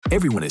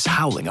everyone is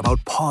howling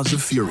about Paws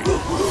of Fury.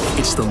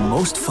 It's the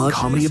most fun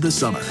comedy of the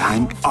summer.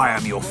 Hank, I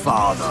am your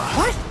father.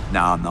 What?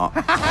 No, I'm not.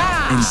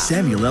 And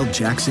Samuel L.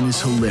 Jackson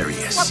is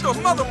hilarious. What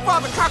the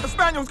mother-father cocker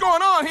spaniel's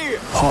going on here?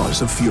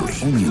 Paws of Fury,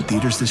 only in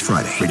theaters this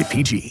Friday. Rated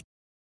PG.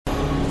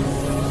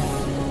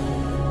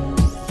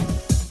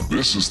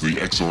 This is the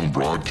X-Zone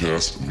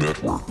Broadcast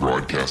Network,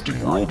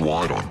 broadcasting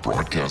worldwide on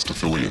broadcast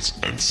affiliates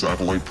and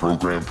satellite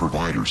program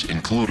providers,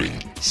 including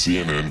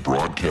CNN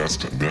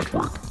Broadcast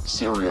Network,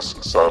 Sirius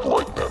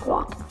Satellite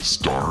Network,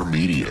 Star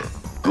Media,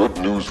 Good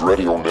News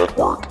Radio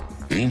Network,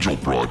 Angel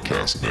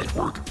Broadcast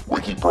Network,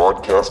 Wiki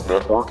Broadcast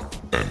Network,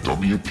 and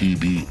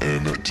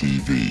WPBN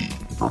TV.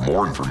 For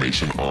more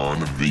information on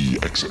the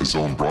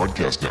X-Zone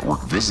Broadcast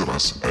Network, visit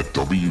us at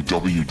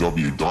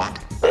www.xzbn.net.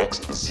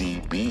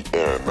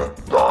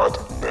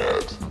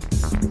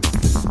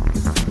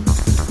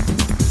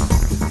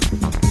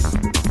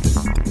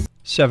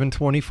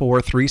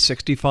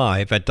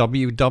 724-365 at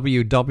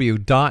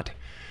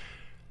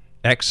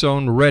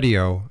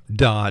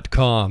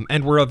www.xzoneradio.com.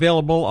 And we're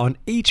available on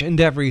each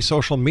and every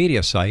social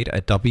media site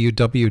at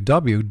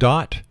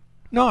www.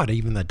 Not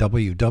even the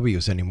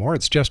WWs anymore.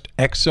 It's just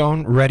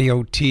X-Zone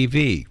Radio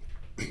TV.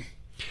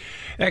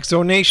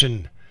 X-Zone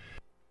Nation.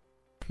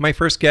 My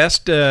first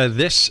guest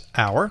this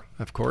hour,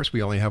 of course,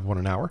 we only have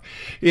an hour,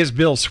 is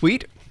Bill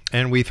Sweet.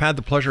 And we've had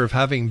the pleasure of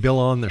having Bill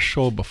on the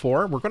show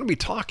before. We're going to be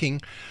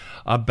talking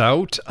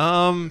about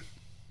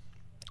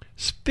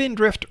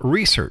Spindrift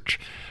research.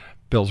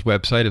 Bill's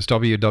website is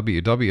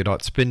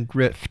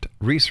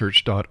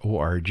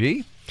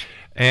www.spindriftresearch.org.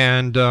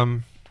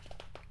 And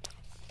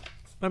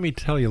let me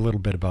tell you a little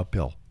bit about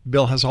Bill.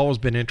 Bill has always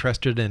been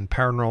interested in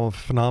paranormal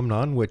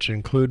phenomenon, which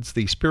includes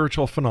the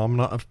spiritual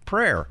phenomena of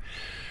prayer.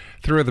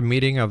 Through the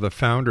meeting of the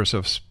founders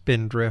of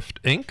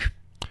Spindrift, Inc.,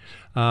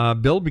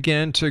 Bill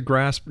began to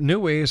grasp new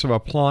ways of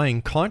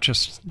applying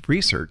conscious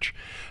research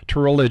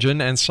to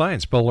religion and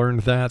science. Bill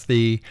learned that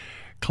the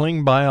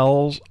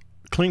Klingbeils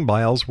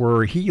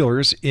were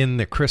healers in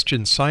the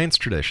Christian Science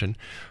tradition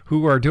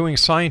who are doing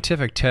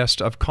scientific tests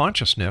of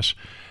consciousness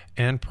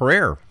and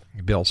prayer.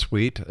 Bill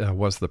Sweet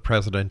was the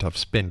president of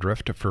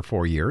Spindrift for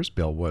 4 years.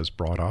 Bill was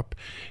brought up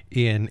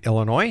in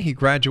Illinois. He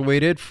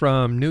graduated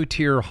from New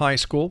Trier High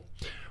School,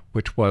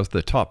 which was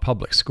the top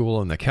public school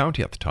in the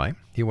county at the time.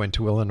 He went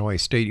to Illinois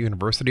State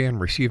University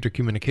and received a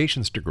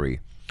communications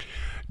degree.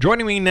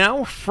 Joining me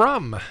now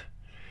from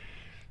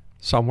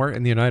somewhere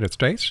in the United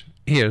States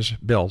is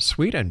Bill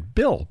Sweet. And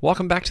Bill,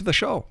 welcome back to the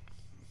show.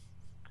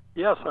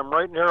 Yes, I'm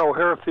right near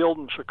O'Hare Field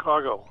in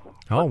Chicago.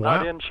 Oh, wow.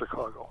 Not in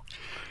Chicago.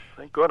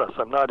 Thank goodness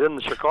I'm not in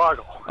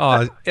Chicago.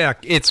 Yeah,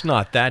 it's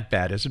not that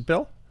bad, is it,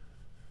 Bill?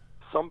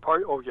 Some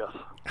part, oh, yes.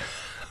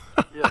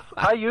 Yes,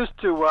 I used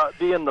to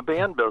be in the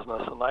band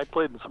business, and I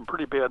played in some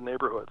pretty bad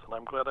neighborhoods, and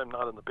I'm glad I'm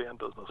not in the band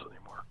business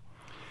anymore.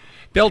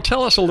 Bill,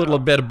 tell us a little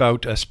bit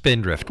about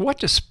Spindrift. What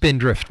does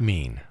Spindrift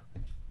mean?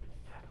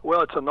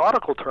 Well, it's a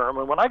nautical term,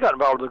 and when I got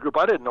involved in the group,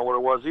 I didn't know what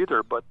it was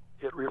either, but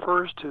it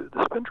refers to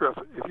the spindrift.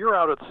 If you're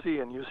out at sea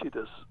and you see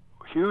this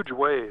huge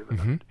wave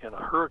in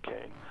a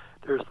hurricane,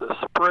 there's this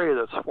spray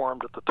that's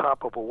formed at the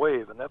top of a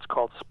wave, and that's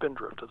called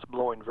spindrift. It's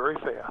blowing very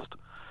fast.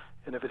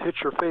 And if it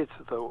hits your face,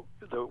 the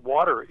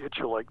water hits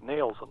you like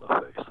nails in the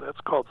face.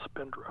 That's called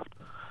spindrift.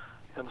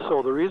 And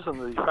so the reason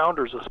the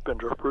founders of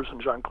Spindrift, Bruce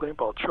and John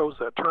Klingbeil, chose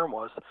that term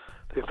was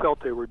they felt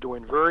they were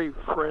doing very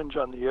fringe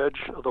on the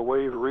edge of the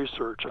wave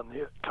research, on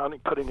the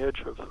cutting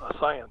edge of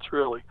science,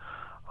 really,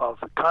 of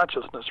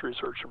consciousness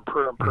research and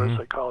prayer and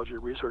parapsychology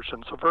research.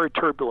 And it's a very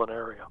turbulent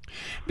area.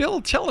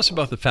 Bill, tell us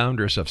about the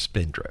founders of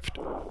Spindrift.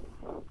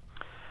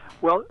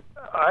 Well,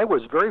 I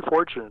was very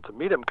fortunate to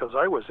meet them because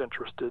I was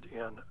interested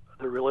in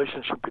the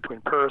relationship between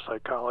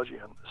parapsychology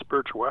and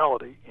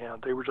spirituality,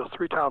 and they were just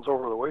 3 towns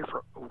over the way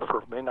from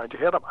me. And I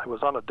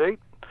was on a date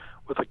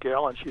with a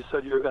gal, and she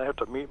said, "You're going to have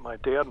to meet my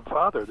dad and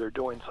father. They're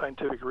doing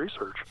scientific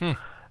research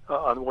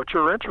on what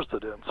you're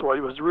interested in." So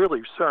it was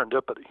really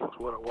serendipity, is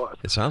what it was.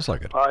 It sounds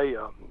like it.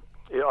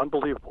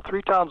 Unbelievable.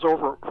 3 towns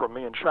over from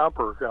me in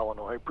Schaumburg,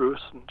 Illinois,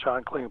 Bruce and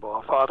John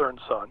Klingbeil, father and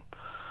son,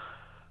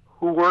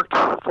 who worked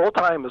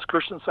full-time as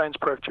Christian Science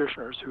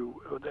practitioners.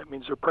 That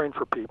means they're praying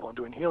for people and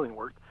doing healing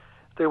work.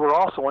 They were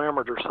also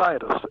amateur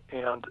scientists,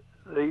 and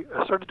they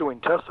started doing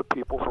tests of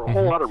people for a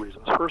whole lot of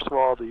reasons. First of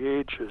all, the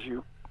age, as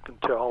you can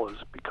tell,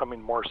 is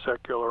becoming more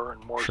secular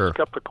and more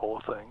skeptical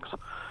of things.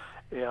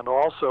 And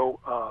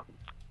also,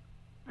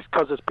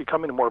 because it's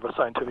becoming more of a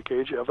scientific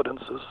age,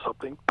 evidence is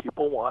something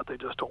people want. They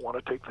just don't want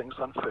to take things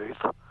on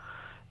faith.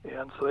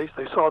 And so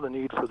they saw the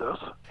need for this.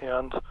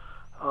 And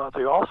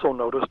they also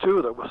noticed,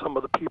 too, that with some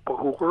of the people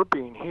who were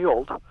being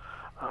healed,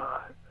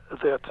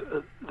 that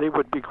they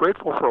would be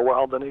grateful for a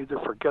while, then either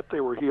forget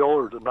they were healed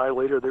or deny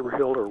later they were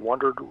healed or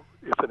wondered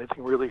if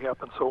anything really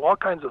happened. So all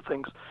kinds of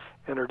things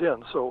entered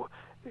in. So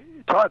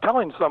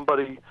telling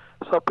somebody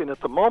something at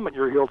the moment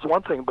you're healed is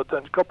one thing, but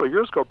then a couple of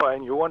years go by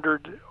and you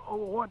wondered,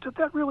 oh, did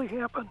that really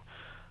happen?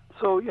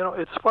 So,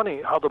 it's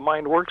funny how the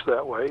mind works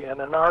that way,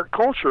 and in our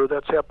culture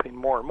that's happening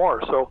more and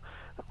more. So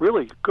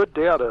really good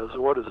data is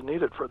what is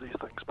needed for these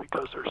things,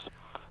 because there's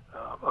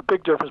a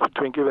big difference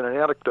between giving an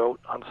anecdote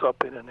on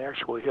something and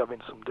actually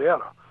having some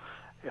data.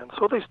 And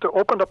so they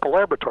opened up a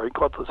laboratory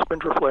called the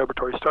Spindrift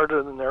Laboratory,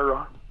 started in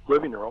their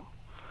living room.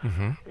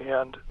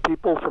 And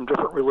people from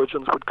different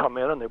religions would come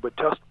in and they would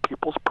test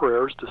people's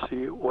prayers to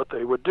see what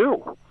they would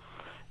do.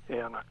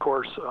 And, of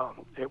course,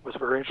 it was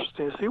very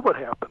interesting to see what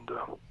happened.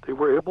 They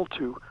were able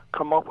to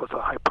come up with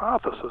a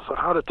hypothesis of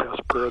how to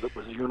test prayer that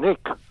was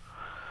unique.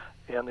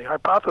 And the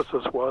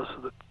hypothesis was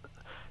that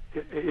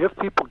if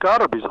people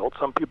got a result,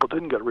 some people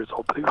didn't get a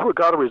result, but if people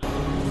got a result.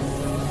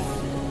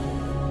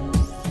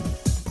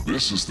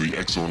 This is the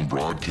X-Zone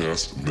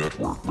Broadcast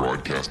Network,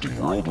 broadcasting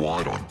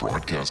worldwide on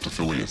broadcast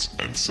affiliates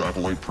and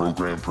satellite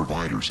program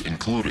providers,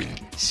 including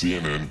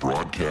CNN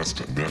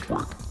Broadcast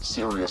Network,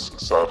 Sirius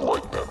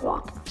Satellite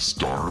Network,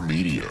 Star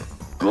Media,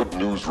 Good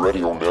News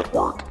Radio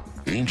Network,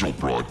 Angel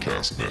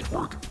Broadcast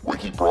Network,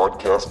 Wiki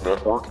Broadcast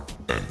Network,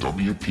 and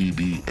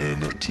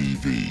WPBN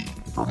TV.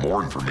 For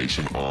more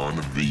information on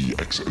the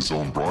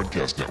X-Zone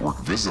Broadcast Network,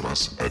 visit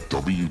us at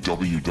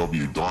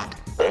www.xzbn.net.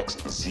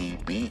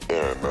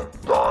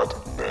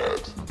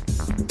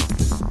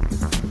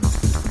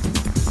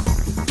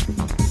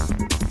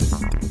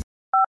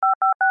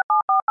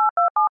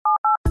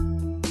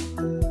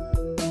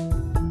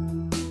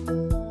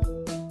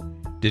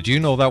 Did you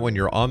know that when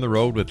you're on the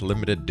road with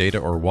limited data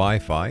or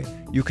Wi-Fi,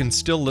 you can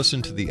still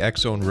listen to the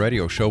X-Zone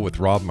Radio Show with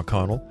Rob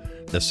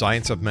McConnell, The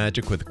Science of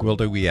Magic with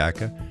Gwilda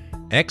Wiyaka,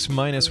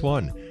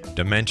 X-1,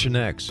 Dimension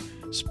X,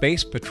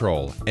 Space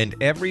Patrol, and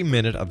every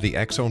minute of the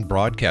X-Zone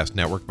Broadcast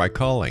Network by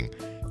calling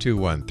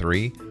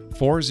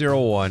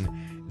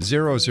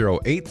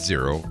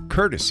 213-401-0080,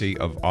 courtesy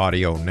of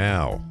Audio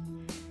Now.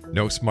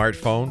 No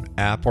smartphone,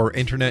 app, or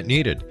internet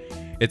needed.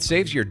 It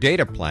saves your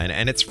data plan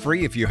and it's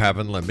free if you have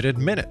unlimited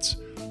minutes.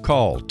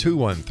 Call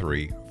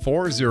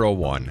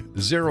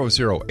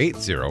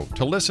 213-401-0080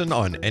 to listen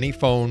on any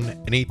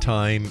phone,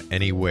 anytime,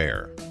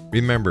 anywhere.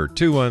 Remember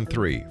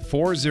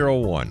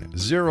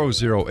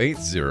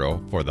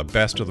 213-401-0080 for the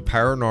best of the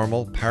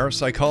paranormal,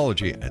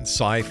 parapsychology, and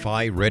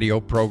sci-fi radio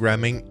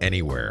programming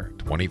anywhere,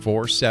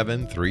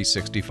 24/7,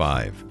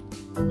 365.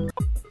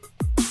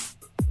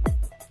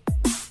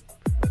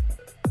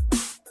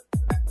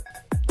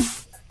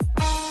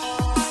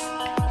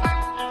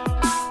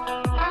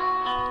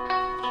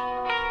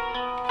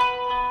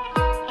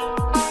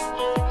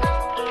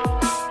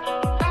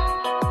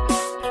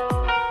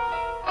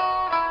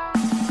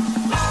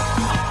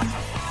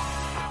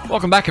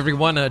 Welcome back,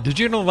 everyone. Did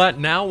you know that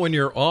now when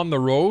you're on the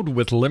road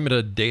with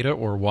limited data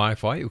or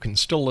Wi-Fi, you can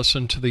still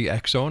listen to the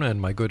X-Zone and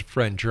my good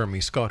friend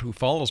Jeremy Scott, who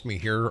follows me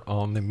here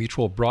on the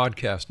Mutual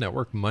Broadcast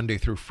Network Monday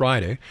through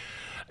Friday,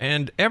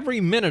 and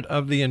every minute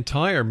of the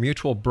entire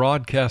Mutual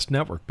Broadcast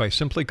Network by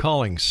simply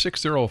calling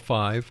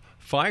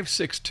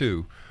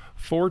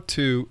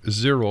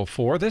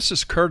 605-562-4204. This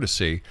is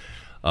courtesy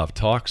of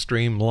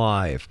TalkStream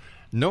Live.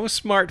 No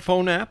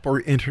smartphone app or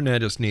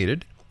internet is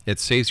needed. It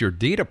saves your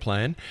data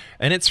plan,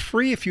 and it's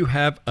free if you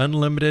have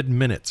unlimited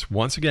minutes.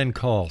 Once again,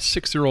 call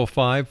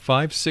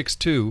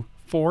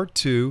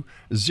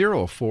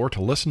 605-562-4204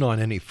 to listen on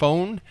any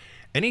phone,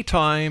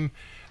 anytime,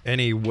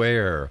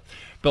 anywhere.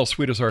 Bill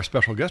Sweet is our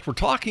special guest. We're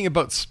talking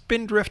about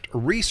Spindrift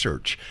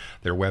Research.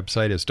 Their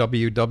website is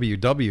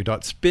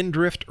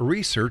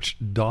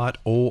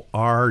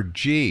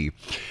www.spindriftresearch.org.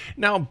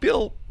 Now,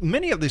 Bill,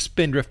 many of the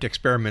Spindrift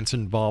experiments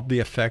involve the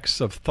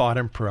effects of thought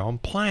and prayer on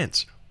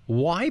plants.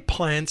 Why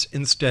plants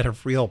instead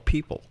of real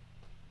people?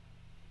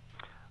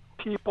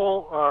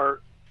 People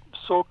are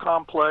so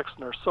complex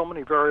and there's so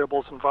many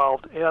variables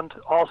involved, and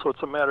also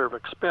it's a matter of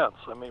expense.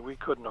 I mean, we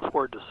couldn't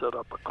afford to set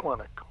up a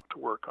clinic to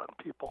work on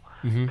people.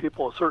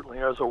 People certainly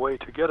has a way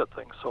to get at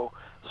things. So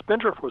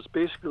Spindrift was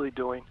basically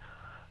doing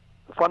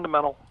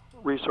fundamental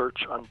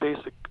research on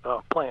basic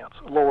plants,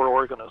 lower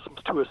organisms,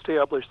 to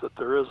establish that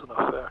there is an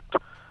effect.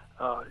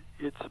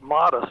 It's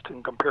modest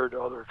in compared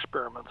to other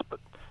experiments, but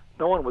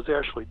no one was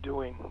actually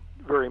doing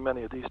very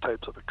many of these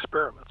types of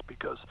experiments,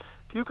 because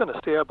if you can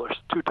establish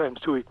 2 times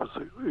 2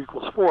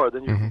 equals 4,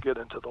 then you can get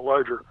into the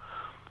larger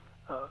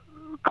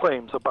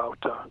claims about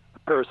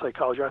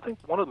parapsychology. I think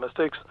one of the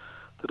mistakes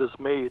that is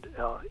made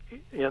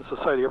in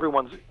society,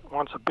 everyone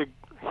wants a big,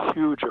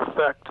 huge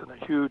effect and a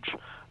huge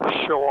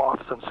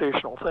show-off,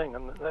 sensational thing,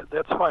 and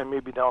that's fine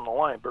maybe down the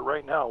line, but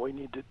right now we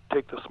need to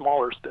take the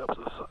smaller steps.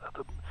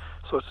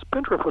 So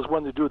Spindrift was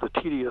one to do the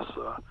tedious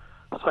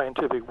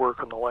scientific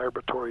work in the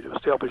laboratory to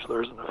establish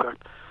there's an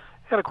effect.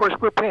 And of course,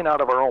 we're paying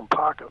out of our own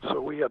pocket, so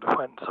we had to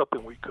find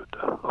something we could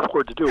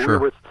afford to do.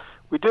 Sure.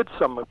 We did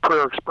some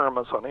prayer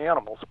experiments on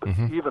animals, but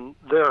even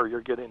there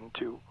you're getting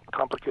into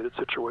complicated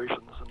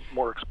situations and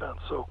more expense.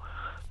 So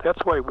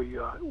that's why we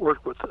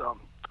worked with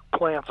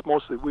plants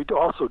mostly. We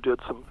also did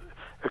some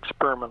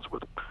experiments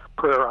with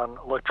prayer on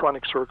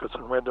electronic circuits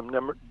and random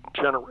number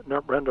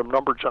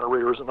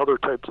generators and other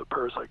types of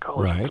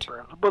parapsychology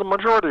experiments. But the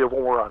majority of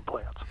them were on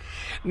plants.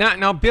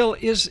 Now, Bill,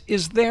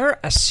 is there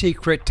a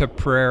secret to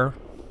prayer?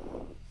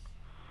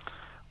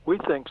 We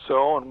think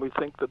so, and we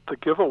think that the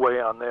giveaway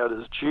on that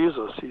is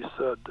Jesus. He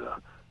said,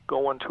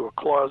 go into a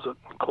closet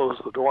and close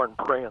the door and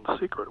pray in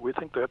secret. We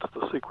think that's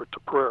the secret to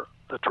prayer.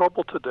 The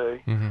trouble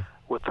today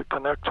with the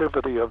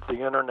connectivity of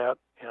the internet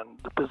and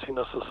the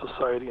busyness of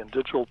society and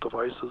digital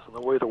devices and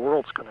the way the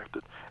world's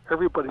connected,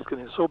 everybody's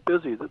getting so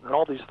busy that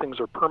all these things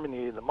are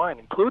permeating the mind,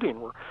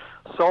 including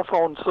cell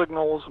phone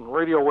signals and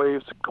radio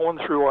waves going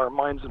through our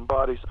minds and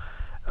bodies.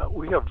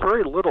 We have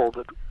very little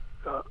that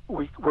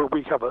where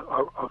we have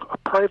a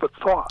private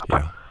thought.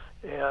 Yeah.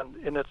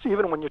 And it's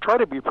even when you try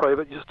to be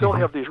private, you still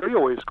have these radio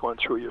waves going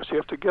through you. So you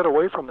have to get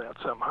away from that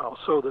somehow.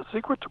 So the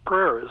secret to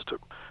prayer is to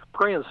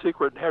pray in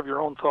secret and have your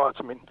own thoughts.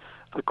 I mean,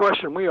 the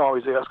question we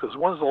always ask is,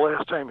 when's the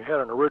last time you had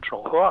an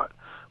original thought?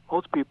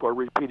 Most people are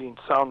repeating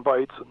sound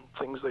bites and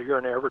things they hear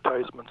in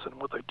advertisements and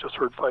what they just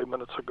heard 5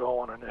 minutes ago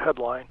on a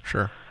headline.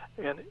 Sure.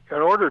 And in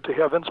order to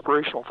have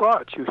inspirational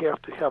thoughts, you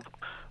have to have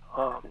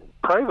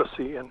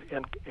privacy and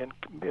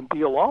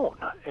be alone,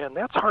 and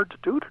that's hard to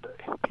do today.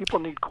 People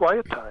need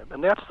quiet time,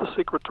 and that's the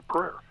secret to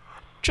prayer.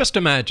 Just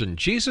imagine,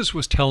 Jesus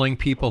was telling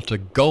people to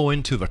go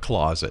into the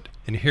closet,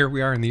 and here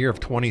we are in the year of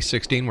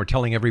 2016, we're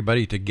telling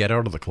everybody to get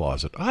out of the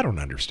closet. I don't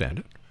understand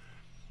it.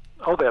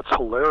 Oh, that's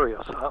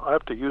hilarious. I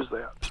have to use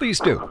that. Please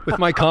do, with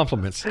my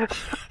compliments.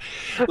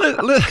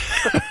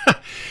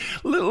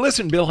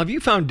 Listen, Bill, have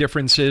you found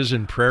differences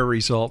in prayer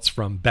results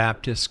from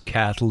Baptists,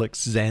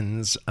 Catholics,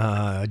 Zens,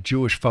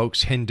 Jewish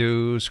folks,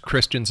 Hindus,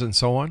 Christians, and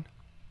so on?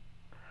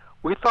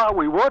 We thought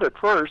we would at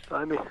first.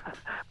 I mean,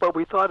 but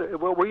we thought,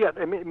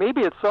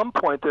 maybe at some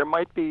point there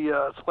might be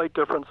slight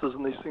differences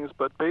in these things,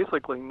 but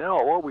basically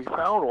no. What we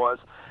found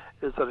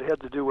is that it had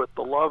to do with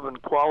the love and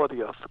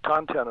quality of the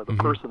content of the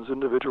person's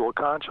individual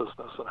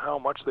consciousness and how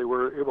much they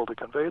were able to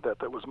convey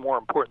that was more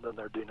important than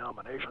their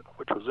denomination,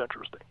 which was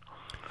interesting.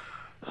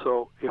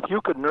 So if you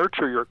could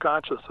nurture your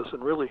consciousness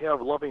and really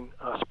have loving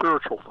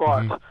spiritual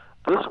thoughts,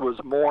 this was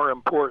more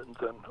important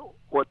than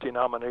what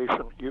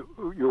denomination you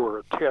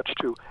were attached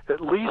to,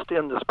 at least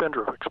in the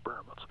Spindrift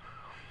experiments.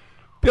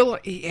 Bill,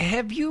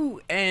 have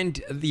you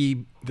and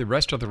the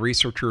rest of the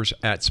researchers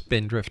at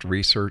Spindrift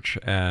Research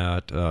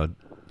at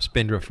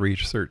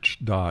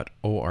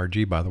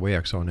spindriftresearch.org, by the way,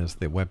 Exxon is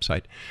the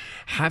website,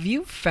 have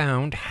you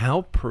found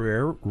how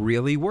prayer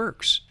really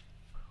works?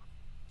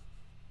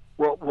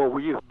 Well,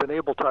 we've been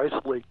able to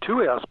isolate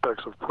two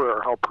aspects of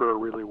prayer, how prayer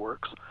really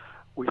works.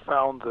 We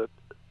found that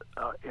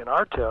in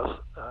our tests,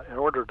 in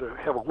order to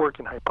have a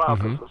working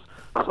hypothesis,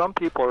 some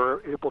people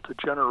are able to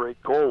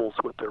generate goals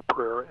with their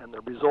prayer, and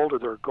the result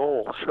of their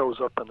goal shows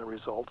up in the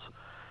results.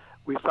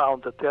 We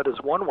found that is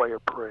one way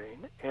of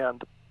praying,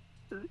 and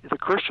the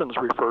Christians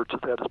refer to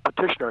that as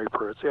petitionary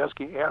prayer. It's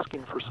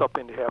asking for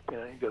something to happen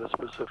and you get a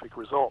specific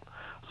result.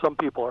 Some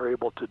people are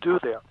able to do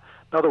that.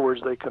 In other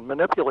words, they can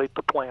manipulate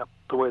the plant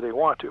the way they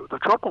want to. The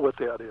trouble with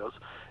that is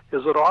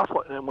that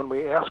often, and when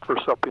we ask for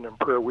something in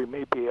prayer, we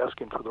may be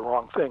asking for the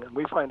wrong thing. And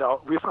we found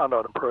out in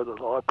prayer that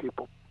a lot of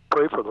people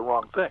pray for the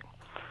wrong thing.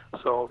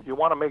 So you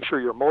want to make sure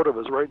your motive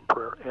is right in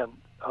prayer. And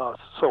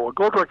so a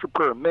goal-directed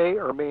prayer may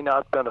or may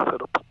not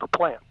benefit the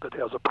plant that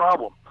has a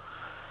problem.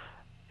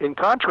 In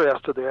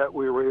contrast to that,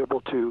 we were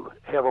able to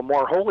have a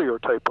more holier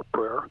type of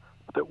prayer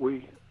that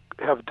we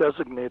have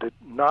designated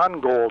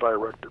non-goal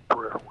directed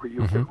prayer, where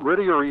you get rid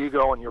of your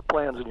ego and your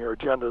plans and your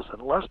agendas,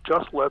 and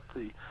just let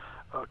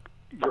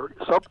your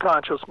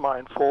subconscious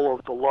mind full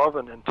of the love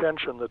and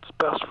intention that's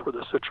best for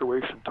the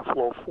situation to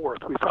flow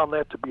forth. We found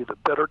that to be the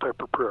better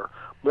type of prayer,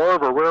 more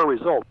of a rare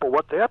result. But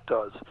what that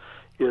does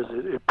is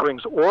it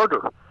brings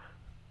order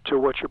to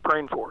what you're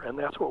praying for, and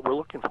that's what we're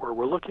looking for.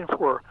 We're looking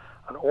for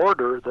an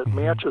order that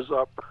matches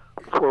up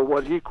for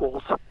what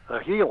equals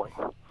healing.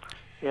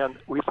 And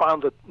we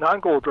found that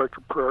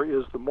non-goal-directed prayer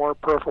is the more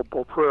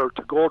preferable prayer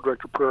to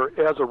goal-directed prayer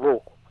as a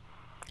rule.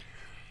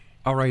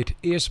 All right.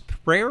 Is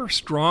prayer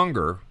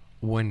stronger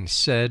when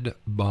said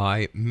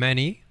by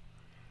many,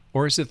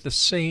 or is it the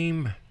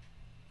same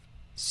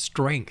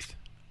strength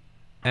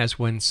as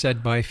when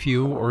said by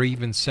few or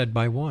even said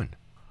by one?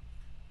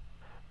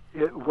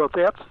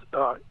 That's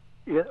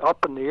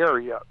up in the air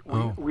yet.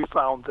 We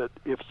found that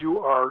if you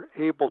are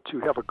able to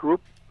have a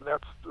group,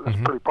 that's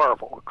pretty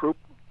powerful. A group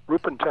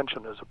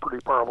intention is a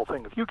pretty powerful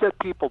thing. If you get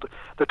people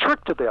the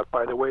trick to that,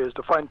 by the way, is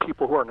to find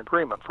people who are in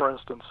agreement. For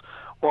instance,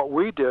 what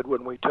we did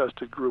when we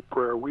tested group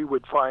prayer, we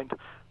would find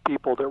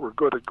people that were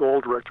good at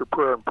goal-directed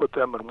prayer and put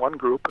them in one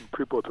group, and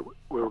people that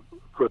were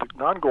good at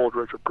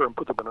non-goal-directed prayer and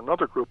put them in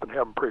another group and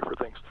have them pray for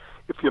things.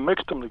 If you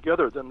mixed them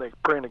together, then they're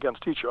praying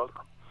against each other.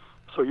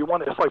 So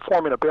it's like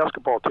forming a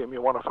basketball team.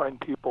 You want to find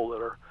people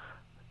that are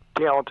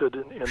talented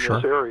in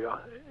this area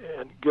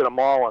and get them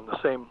all on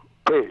the same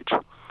page.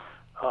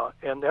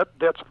 And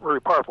that's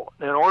very powerful.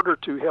 In order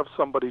to have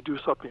somebody do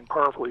something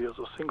powerfully as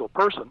a single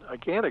person,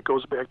 again, it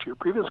goes back to your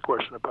previous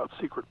question about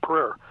secret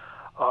prayer.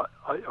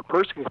 A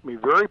person can be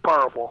very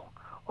powerful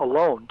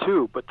alone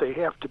too, but they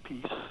have to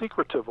be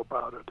secretive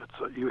about it.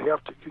 You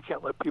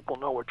can't let people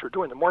know what you're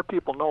doing. The more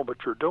people know what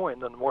you're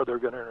doing, then the more they're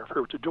going to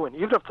interfere with what you're doing.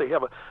 Even if they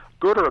have a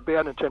good or a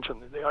bad intention,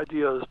 the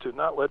idea is to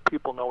not let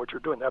people know what you're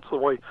doing. That's the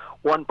way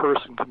one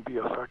person can be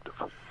effective.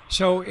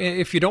 So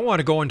if you don't want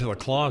to go into the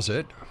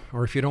closet,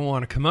 or if you don't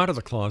want to come out of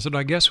the closet,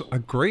 I guess a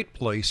great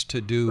place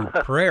to do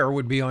prayer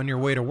would be on your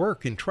way to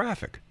work in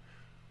traffic.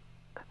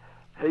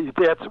 Hey,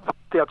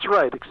 that's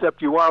right,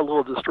 except you are a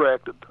little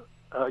distracted.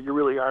 You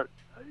really aren't.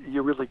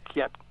 You really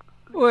can't.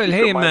 Well,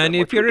 hey, man,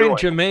 if you're in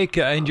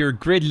Jamaica and you're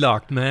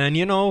gridlocked, man,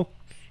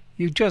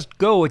 you just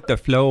go with the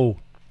flow.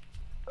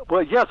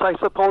 Well, yes, I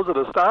suppose at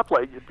a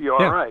stoplight you'd be all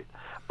right.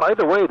 By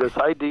the way, this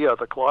idea of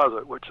the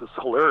closet, which is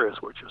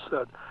hilarious, what you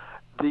said,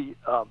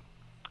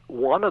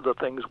 one of the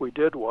things we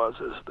did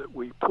is that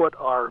we put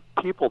our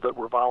people that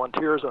were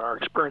volunteers and our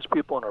experienced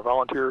people and our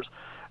volunteers,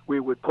 we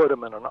would put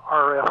them in an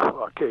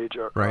RF cage,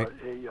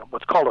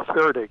 what's called a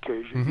Faraday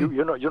cage. Mm-hmm.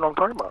 You know what I'm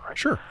talking about, right?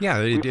 Sure. Yeah,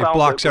 it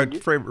blocks out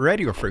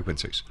radio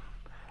frequencies.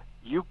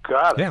 You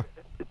got it. Yeah.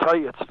 I tell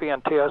you, it's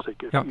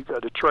fantastic. You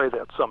got to try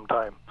that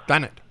sometime.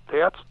 Done it.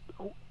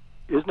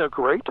 Isn't it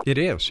great? It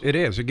is.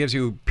 It gives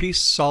you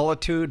peace,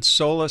 solitude,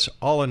 solace,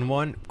 all in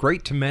one.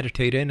 Great to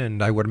meditate in,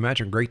 and I would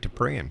imagine great to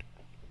pray in.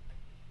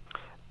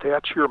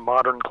 That's your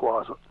modern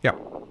closet. Yeah.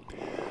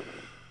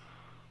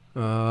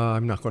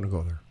 I'm not going to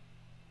go there.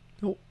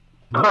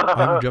 No,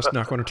 I'm just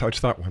not going to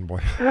touch that one,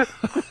 boy.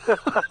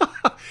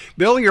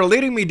 Bill, you're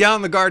leading me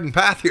down the garden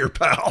path here,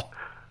 pal.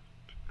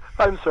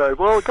 I'm sorry.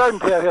 Well, the garden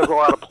path has a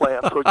lot of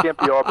plants, so it can't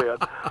be all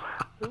bad.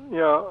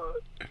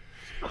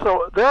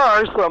 So there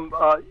are some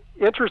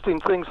interesting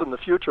things in the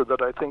future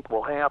that I think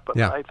will happen.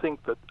 Yeah. I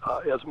think that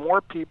as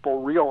more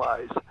people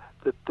realize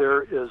that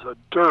there is a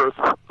dearth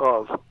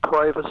of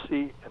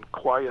privacy and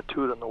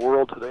quietude in the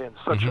world today, in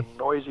such a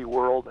noisy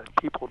world, and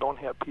people don't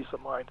have peace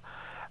of mind,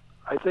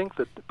 I think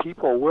that the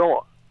people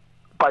will,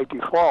 by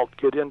default,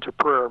 get into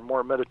prayer and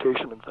more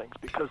meditation and things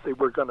because they're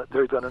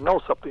gonna know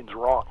something's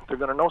wrong. They're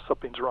gonna know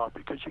something's wrong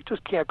because you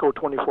just can't go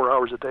 24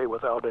 hours a day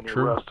without any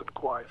rest and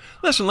quiet.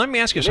 Listen, let me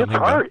ask you something.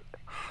 It's hard.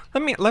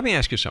 Let me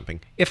ask you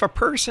something. If a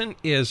person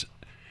is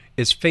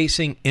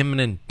facing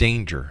imminent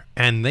danger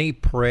and they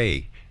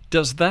pray,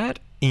 does that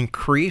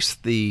increase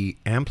the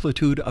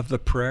amplitude of the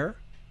prayer?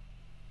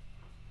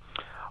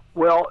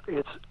 Well,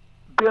 it's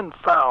been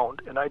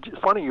found, and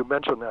funny you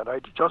mentioned that.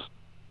 I just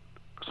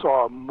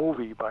saw a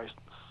movie by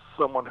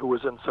someone who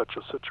was in such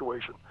a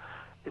situation.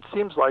 It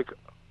seems like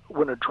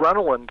when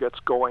adrenaline gets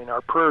going,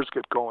 our prayers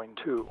get going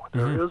too.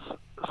 There is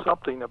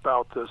something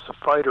about this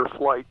fight or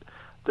flight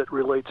that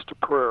relates to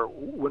prayer.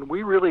 When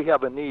we really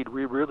have a need,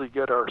 we really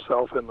get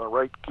ourselves in the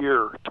right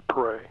gear to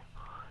pray.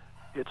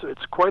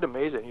 It's quite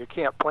amazing. You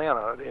can't plan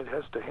on it. It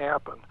has to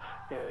happen,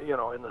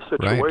 in the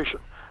situation.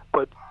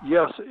 Right. But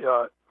yes,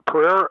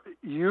 prayer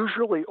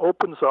usually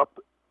opens up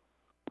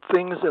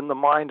things in the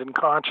mind and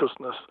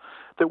consciousness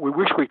that we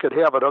wish we could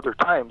have at other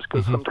times,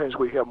 because sometimes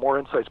we have more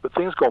insights. But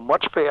things go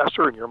much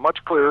faster, and you're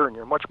much clearer, and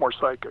you're much more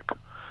psychic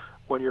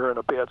when you're in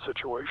a bad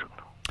situation.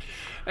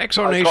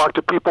 Exonation. I've talked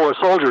to people as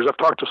soldiers. I've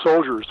talked to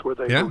soldiers where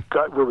they got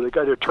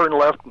to turn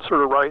left and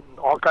sort of right, and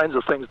all kinds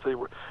of things.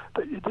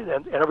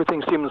 And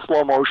everything seemed in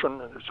slow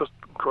motion, and it's just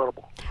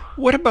incredible.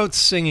 What about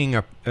singing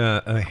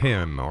a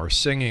hymn or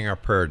singing a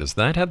prayer? Does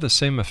that have the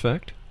same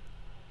effect?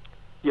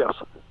 Yes,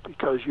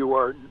 because you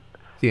are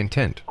the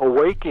intent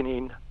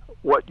awakening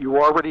what you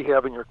already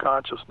have in your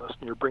consciousness,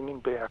 and you're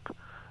bringing back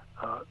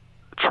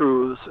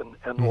truths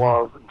and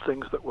love and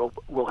things that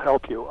will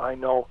help you. I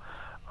know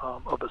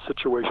of a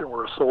situation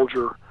where a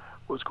soldier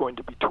was going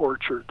to be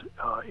tortured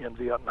in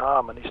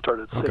Vietnam, and he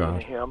started singing a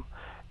hymn,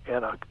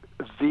 and a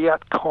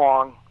Viet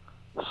Cong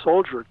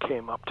soldier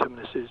came up to him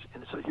and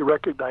said he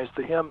recognized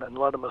the hymn and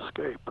let him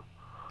escape.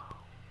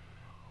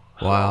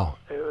 Wow!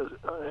 So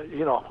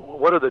it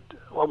was,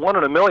 one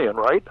in a million,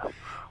 right?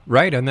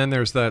 Right, and then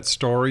there's that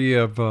story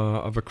of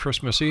a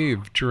Christmas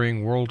Eve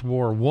during World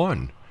War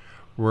I,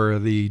 where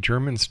the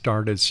Germans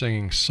started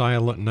singing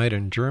Silent Night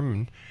in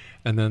German,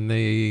 and then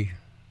the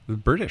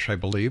British, I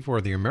believe,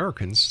 or the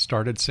Americans,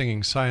 started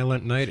singing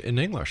Silent Night in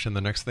English, and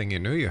the next thing you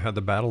knew, you had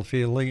the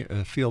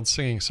battlefield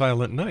singing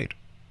Silent Night.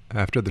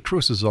 After the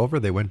truce is over,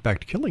 they went back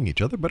to killing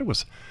each other, but it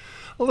was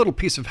a little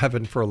piece of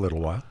heaven for a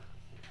little while.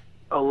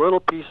 A little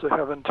piece of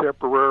heaven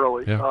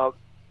temporarily. Yeah.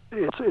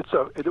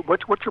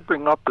 What you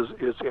bring up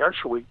is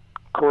actually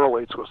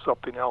correlates with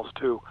something else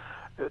too.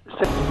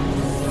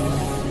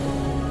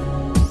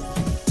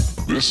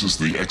 This is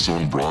the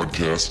X-Zone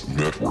Broadcast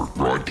Network,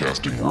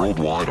 broadcasting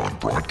worldwide on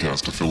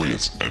broadcast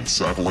affiliates and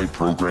satellite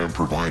program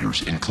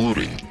providers,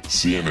 including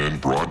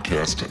CNN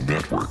Broadcast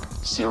Network,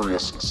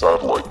 Sirius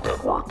Satellite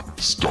Network,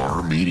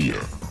 Star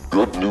Media,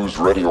 Good News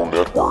Radio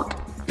Network,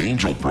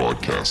 Angel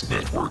Broadcast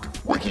Network,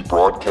 Wiki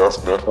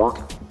Broadcast Network,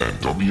 and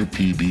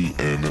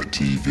WPBN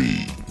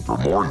TV. For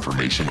more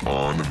information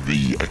on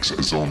the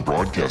X-Zone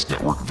Broadcast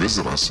Network,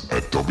 visit us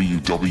at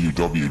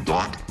www.xzbn.net.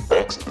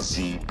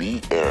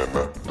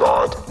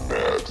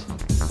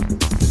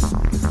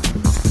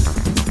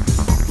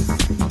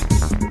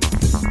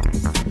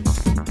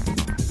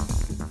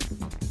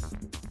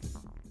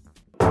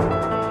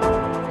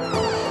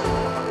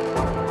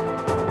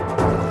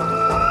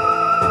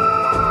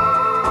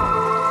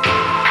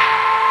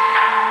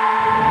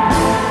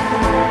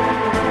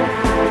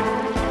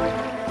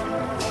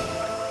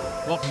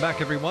 back,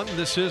 everyone.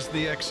 This is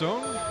the X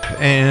Zone,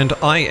 and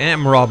I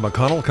am Rob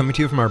McConnell, coming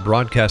to you from our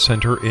broadcast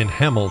center in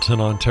Hamilton,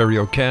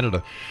 Ontario,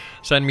 Canada.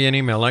 Send me an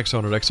email,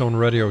 xzone at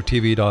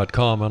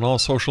xzoneradiotv.com, on all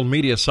social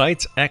media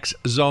sites,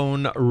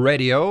 XZone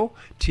Radio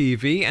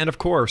TV, and of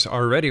course,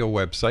 our radio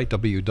website,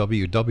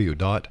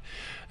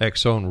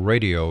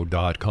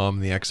 www.xzoneradio.com.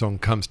 The X Zone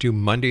comes to you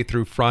Monday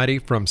through Friday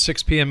from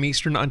 6 p.m.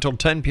 Eastern until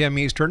 10 p.m.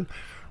 Eastern,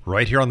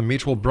 right here on the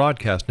Mutual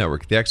Broadcast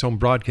Network, the X Zone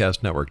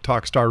Broadcast Network,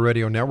 Talkstar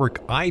Radio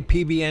Network,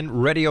 IPBN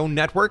Radio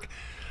Network,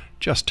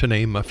 just to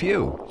name a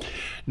few.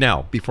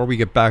 Now, before we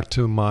get back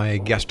to my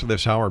guest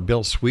this hour,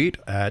 Bill Sweet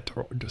at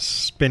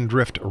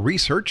Spindrift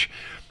Research,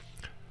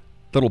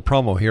 little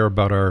promo here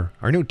about our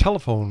new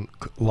telephone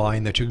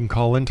line that you can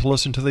call in to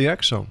listen to the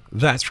X Zone.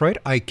 That's right,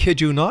 I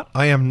kid you not,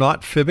 I am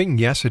not fibbing.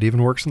 Yes, it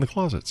even works in the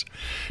closets.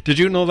 Did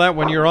you know that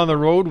when you're on the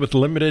road with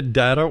limited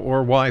data or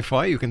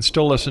Wi-Fi, you can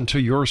still listen to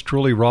yours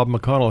truly, Rob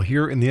McConnell,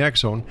 here in the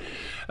X Zone,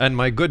 and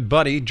my good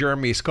buddy,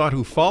 Jeremy Scott,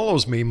 who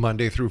follows me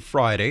Monday through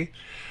Friday,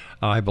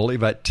 I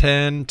believe at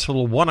 10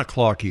 till 1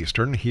 o'clock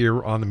Eastern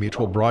here on the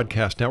Mutual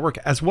Broadcast Network,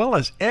 as well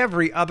as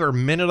every other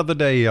minute of the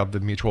day of the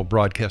Mutual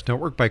Broadcast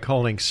Network by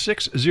calling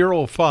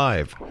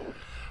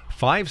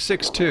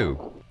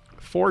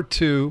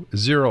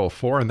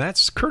 605-562-4204, and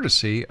that's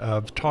courtesy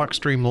of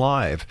TalkStream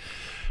Live.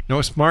 No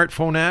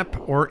smartphone app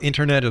or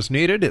internet is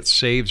needed. It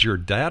saves your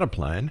data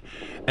plan,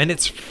 and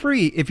it's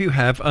free if you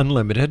have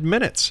unlimited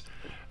minutes.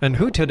 And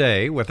who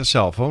today with a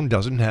cell phone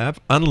doesn't have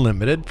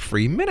unlimited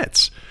free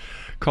minutes?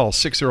 Call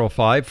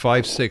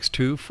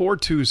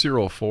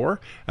 605-562-4204,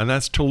 and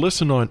that's to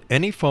listen on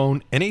any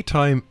phone,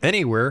 anytime,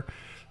 anywhere,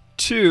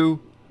 to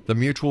the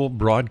Mutual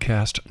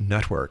Broadcast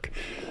Network.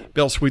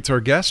 Bill Sweet's our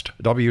guest,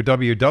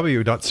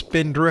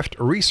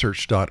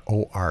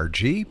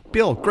 www.spindriftresearch.org.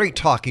 Bill, great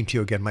talking to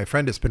you again, my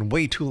friend. It's been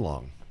way too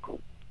long.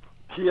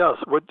 Yes,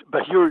 but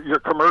your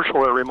commercial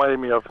reminded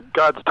me of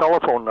God's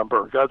telephone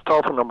number. God's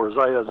telephone number is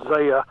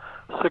Isaiah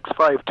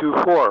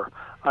 6524.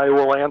 I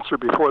will answer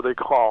before they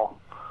call.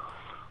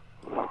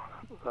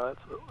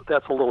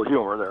 That's a little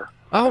humor there.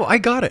 Oh, I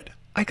got it.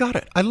 I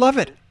love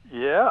it.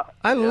 Yeah.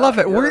 I love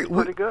it. Yeah,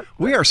 pretty good.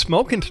 We are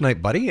smoking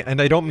tonight, buddy,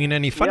 and I don't mean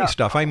any funny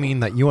stuff. I mean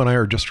that you and I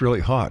are just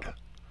really hot.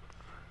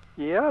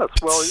 Yes.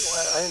 Well,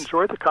 I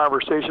enjoyed the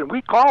conversation.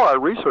 We call our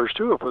research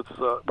too. If it's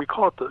we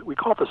call it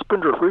the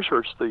Spindrift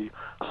Research, the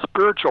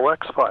Spiritual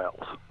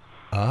X-Files.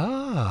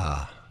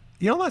 Ah,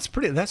 that's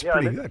pretty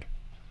good.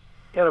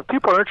 And if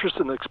people are interested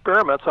in the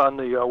experiments on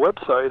the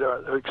website,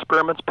 the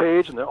experiments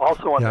page, and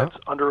also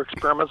under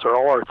experiments are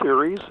all our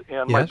theories.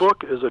 And my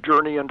book is A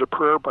Journey into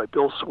Prayer by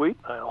Bill Sweet.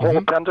 A whole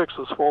appendix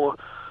is full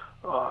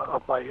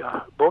of my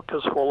book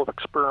is full of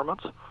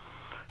experiments.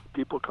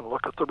 People can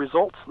look at the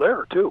results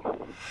there, too.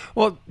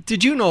 Well,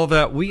 did you know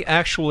that we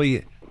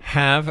actually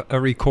have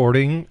a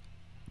recording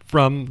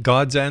from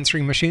God's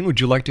Answering Machine? Would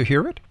you like to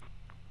hear it?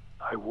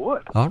 I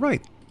would. All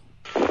right.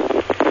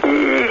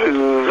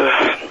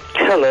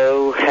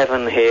 Hello,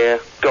 Heaven here,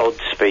 God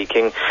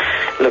speaking.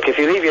 Look, if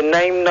you leave your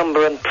name,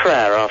 number and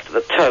prayer after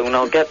the tone,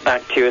 I'll get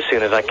back to you as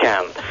soon as I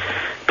can.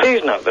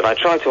 Please note that I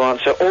try to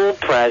answer all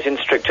prayers in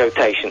strict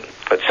rotation,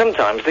 but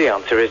sometimes the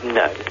answer is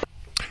no.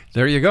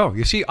 There you go.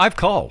 You see, I've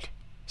called,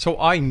 so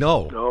I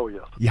know. Oh,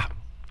 yes. Yeah.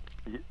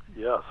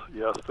 Yes.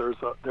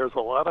 There's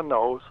a lot of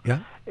no's.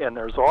 Yeah. And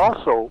there's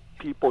also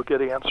people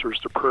get answers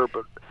to prayer,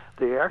 but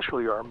they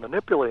actually are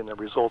manipulating the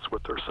results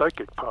with their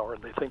psychic power,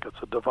 and they think it's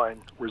a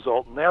divine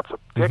result, and that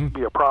can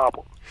be a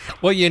problem.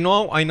 Well,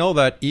 I know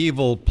that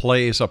evil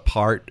plays a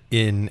part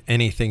in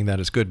anything that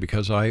is good,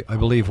 because I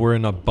believe we're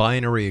in a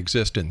binary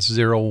existence,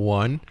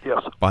 0-1,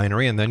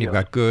 binary, and then you've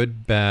got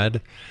good, bad,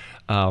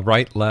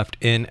 right, left,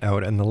 in,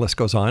 out, and the list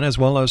goes on, as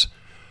well as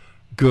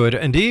good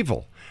and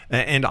evil.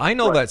 And I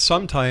know that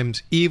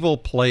sometimes evil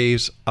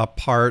plays a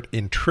part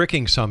in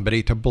tricking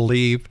somebody to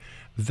believe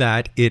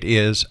that it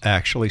is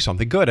actually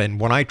something good. And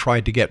when I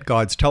tried to get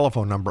God's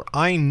telephone number,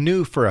 I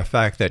knew for a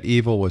fact that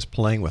evil was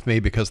playing with me,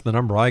 because the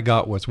number I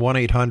got was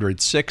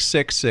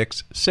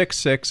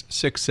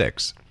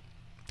 1-800-666-6666.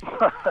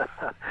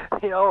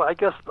 I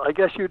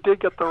guess you did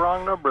get the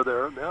wrong number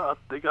there. Yeah,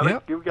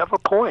 you have a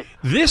point.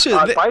 This is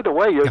by the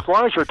way, as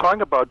long as you're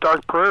talking about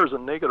dark prayers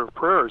and negative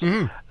prayers,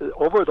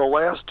 over the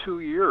last 2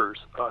 years,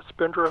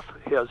 Spindrift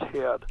has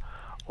had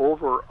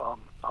over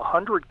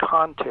 100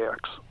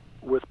 contacts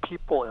with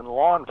people in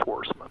law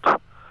enforcement,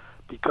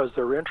 because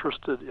they're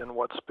interested in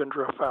what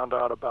Spindrift found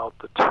out about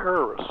the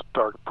terrorist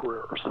dark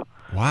prayers.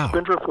 Wow.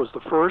 Spindrift was the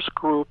first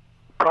group,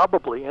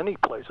 probably any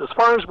place, as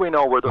far as we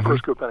know, we're the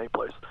first group any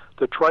place,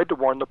 that tried to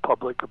warn the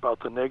public about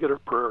the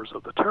negative prayers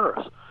of the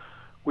terrorists.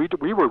 We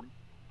were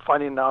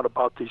finding out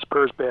about these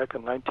prayers back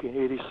in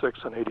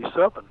 1986 and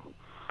 87,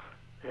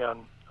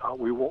 and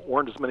we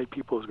warned as many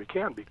people as we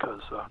can,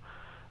 because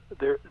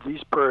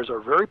these prayers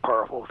are very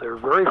powerful. They're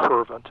very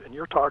fervent, and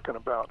you're talking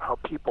about how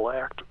people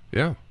act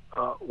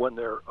when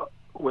they're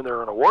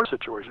in a war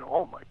situation.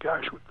 Oh my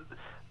gosh,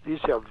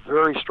 these have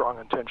very strong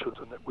intentions,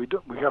 and that we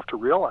have to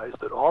realize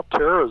that all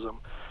terrorism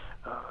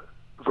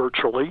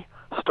virtually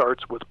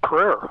starts with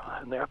prayer,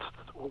 and that's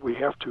we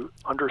have to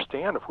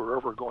understand if we're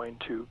ever going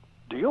to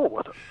deal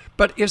with it.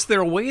 But is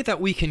there a way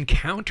that we can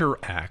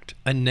counteract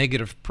a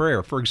negative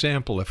prayer? For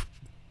example, if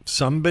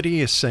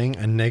somebody is saying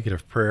a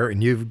negative prayer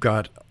and you've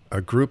got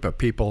a group of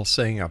people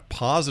saying a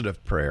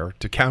positive prayer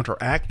to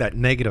counteract that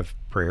negative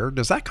prayer,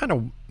 does that kind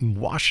of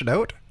wash it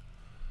out?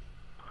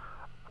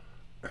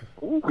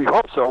 We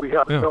hope so. We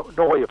have no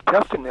way of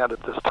testing that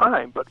at this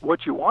time, but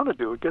what you want to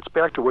do, it gets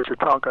back to what you're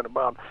talking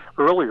about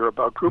earlier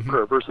about group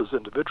prayer versus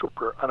individual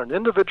prayer. On an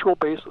individual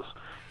basis,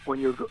 when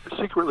you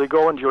secretly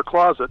go into your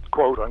closet,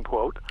 quote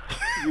unquote,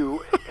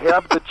 you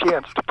have the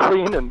chance to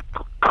clean and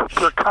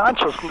your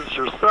consciousness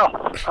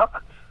yourself.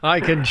 I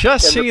can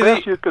just see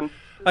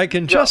I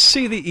can just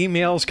see the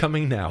emails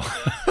coming now.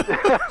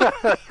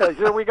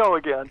 Here we go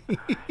again.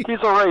 He's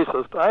a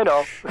racist. I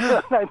know.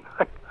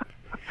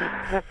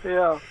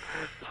 Yeah.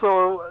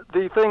 So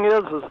the thing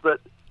is that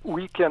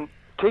we can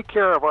take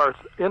care of our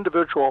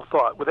individual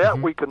thought. With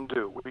that, we can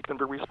do. We can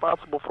be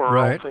responsible for our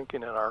own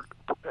thinking and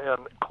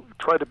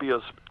try to be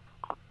as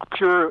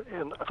pure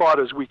in thought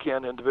as we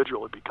can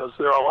individually, because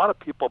there are a lot of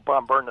people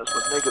bombarding us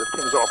with negative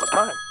things all the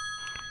time.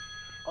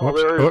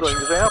 There's an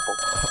example.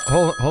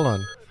 Hold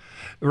on.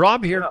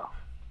 Rob here. Yeah.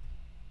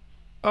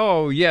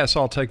 Oh, yes,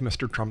 I'll take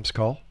Mr. Trump's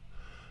call.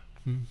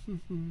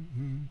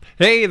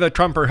 Hey, the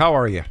Trumper, how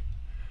are you?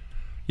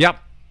 Yep.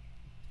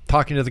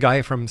 Talking to the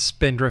guy from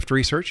Spindrift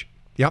Research.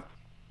 Yep.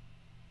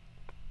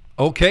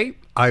 Okay,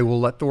 I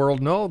will let the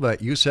world know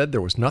that you said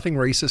there was nothing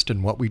racist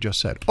in what we just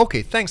said.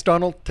 Okay, thanks,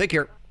 Donald. Take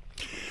care.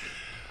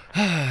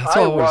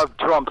 I love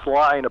Trump's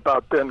line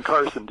about Ben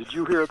Carson. Did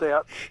you hear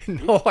that?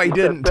 No, I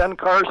didn't.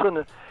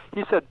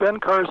 He said Ben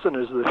Carson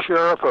is the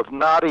sheriff of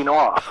nodding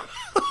off.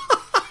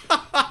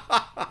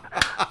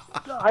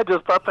 I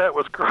just thought that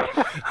was great.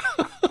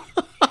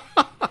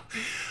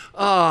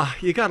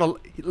 You gotta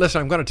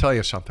listen. I'm going to tell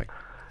you something.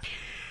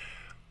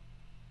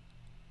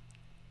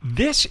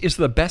 This is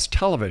the best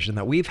television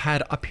that we've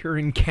had up here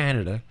in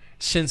Canada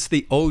since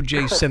the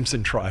O.J.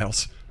 Simpson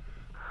trials.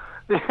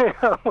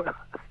 Yeah,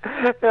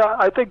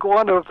 I think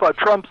one of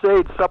Trump's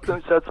aides said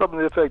something to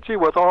the effect, gee,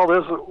 with all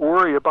this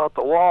worry about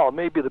the wall,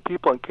 maybe the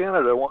people in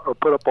Canada want to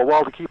put up a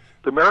wall to keep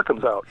the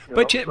Americans out.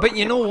 But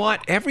you know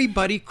what?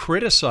 Everybody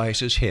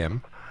criticizes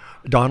him,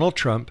 Donald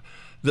Trump,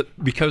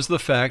 because of the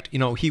fact,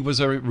 he was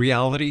a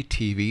reality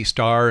TV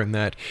star and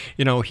that,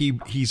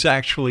 he's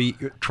actually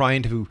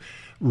trying to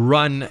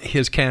run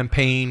his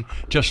campaign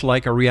just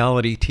like a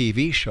reality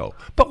TV show.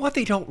 But what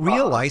they don't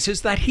realize is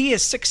that he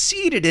has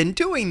succeeded in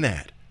doing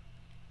that.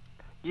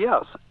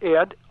 Yes,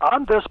 and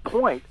on this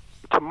point,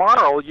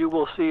 tomorrow you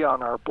will see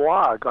on our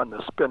blog, on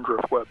the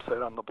Spindrift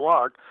website, on the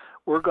blog,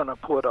 we're going to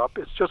put up,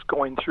 it's just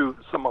going through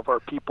some of our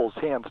people's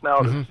hands now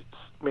to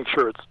make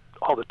sure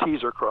all the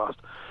T's are crossed,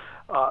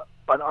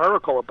 an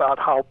article about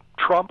how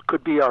Trump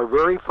could be our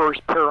very first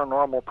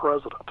paranormal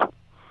president.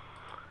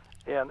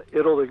 And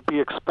it'll be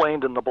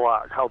explained in the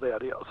blog how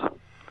that is.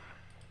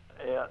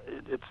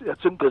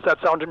 And does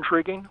that sound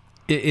intriguing?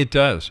 It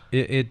does.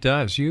 It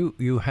does.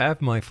 You have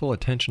my full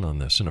attention on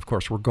this, and of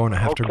course, we're going to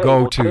have to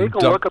go to. Take a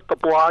look at the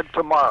blog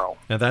tomorrow.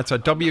 Now that's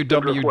at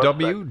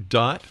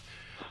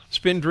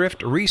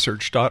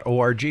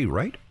www.spindriftresearch.org,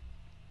 right?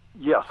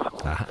 Yes,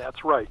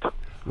 that's right.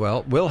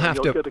 Well, we'll have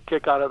You'll get a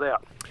kick out of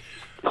that.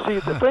 See,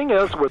 the thing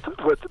is, with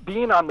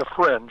being on the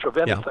fringe of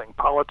anything,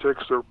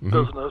 politics or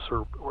business,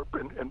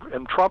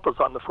 and Trump is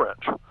on the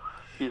fringe.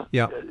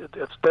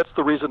 That's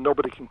the reason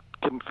nobody can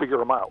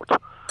figure him out,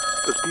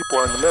 because people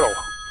are in the middle.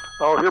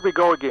 Oh, here we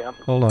go again.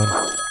 Hold on.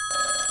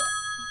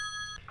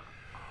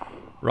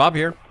 Rob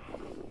here.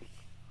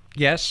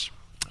 Yes,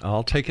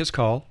 I'll take his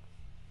call.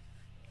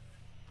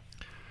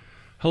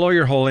 Hello,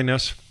 Your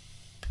Holiness.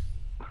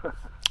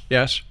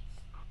 Yes.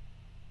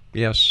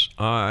 Yes,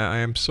 I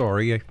am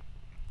sorry.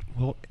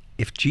 Well,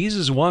 if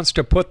Jesus wants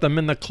to put them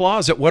in the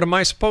closet, what am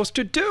I supposed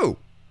to do?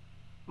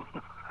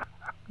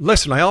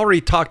 Listen, I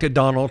already talked to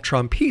Donald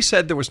Trump. He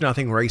said there was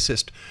nothing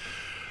racist.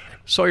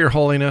 So, Your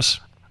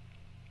Holiness,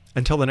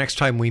 until the next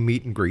time we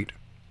meet and greet,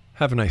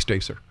 have a nice day,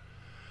 sir.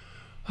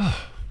 Well,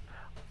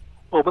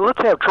 but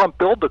let's have Trump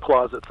build the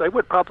closets. They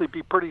would probably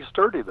be pretty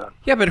sturdy then.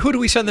 Yeah, but who do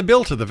we send the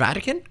bill to? The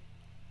Vatican?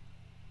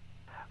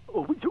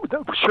 Oh,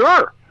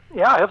 sure.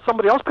 Yeah, have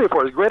somebody else pay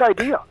for it. Great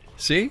idea.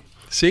 See?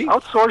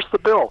 Outsource the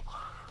bill.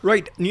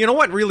 Right. You know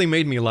what really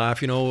made me laugh?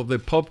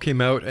 The Pope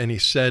came out and he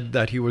said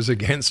that he was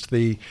against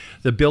the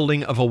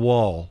building of a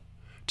wall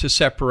to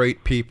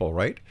separate people,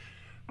 right?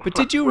 But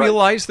did you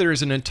realize there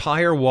is an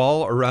entire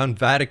wall around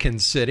Vatican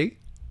City?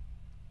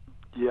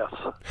 Yes,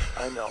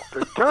 I know.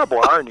 There's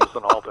terrible ironies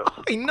in all this.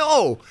 I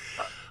know.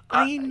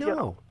 I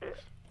know.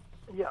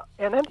 Yeah,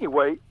 and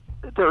anyway,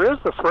 there is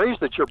the phrase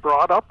that you're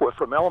brought up with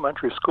from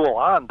elementary school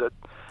on that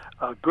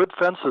good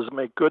fences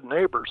make good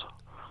neighbors.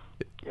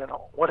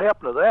 What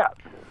happened to that?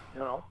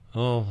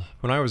 Oh,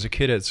 when I was a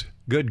kid, it's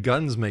good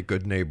guns make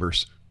good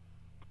neighbors.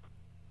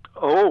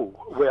 Oh,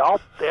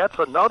 well, that's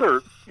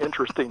another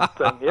interesting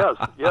thing. Yes.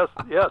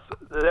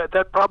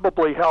 That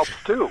probably helps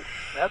too.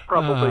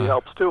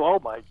 Oh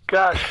my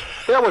gosh.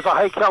 That was a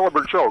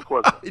high-caliber joke,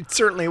 wasn't it? It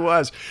certainly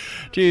was.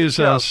 Geez,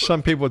 Yeah.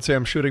 some people would say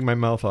I'm shooting my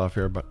mouth off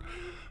here, but...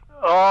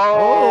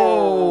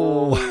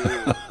 Oh.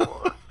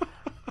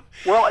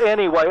 Well,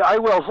 anyway, I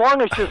will. As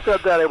long as you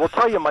said that, I will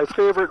tell you my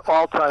favorite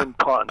all-time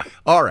pun.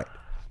 All right.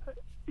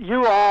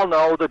 You all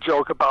know the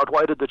joke about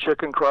why did the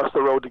chicken cross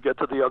the road to get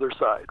to the other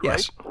side, right?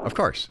 Yes, of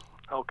course.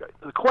 Okay.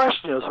 The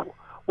question is,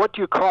 what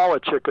do you call a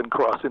chicken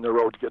crossing the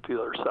road to get to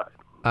the other side?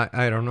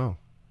 I don't know.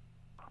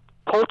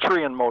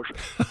 Poultry in motion.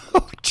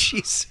 Oh,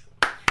 jeez.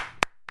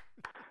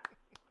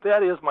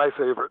 That is my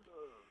favorite.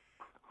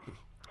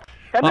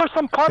 And there's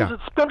some puns at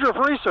Spindrift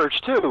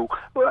Research, too.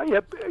 Well,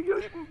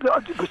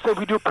 we say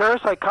we do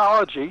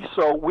parapsychology,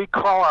 so we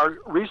call our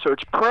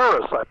research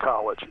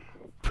parapsychology.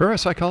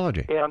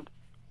 Parapsychology. And,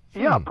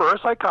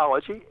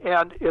 parapsychology,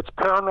 and it's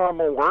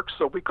paranormal work,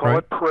 so we call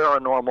it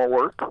paranormal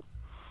work.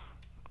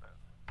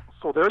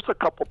 So there's a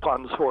couple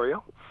puns for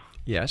you.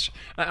 Yes.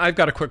 I've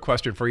got a quick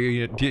question for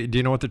you. Do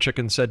you know what the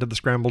chicken said to the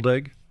scrambled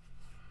egg?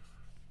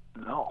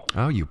 No.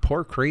 Oh, you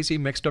poor, crazy,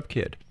 mixed-up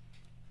kid.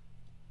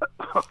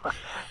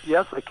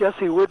 Yes, I guess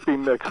he would be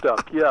mixed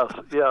up. Yes.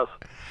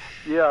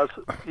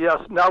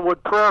 Now,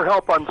 would prayer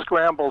help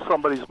unscramble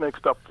somebody's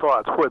mixed up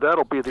thoughts? Boy,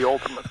 that'll be the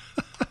ultimate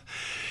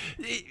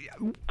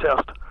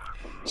test.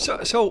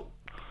 So,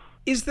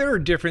 is there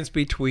a difference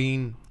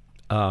between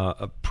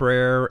a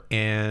prayer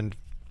and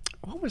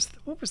what was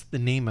the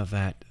name of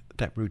that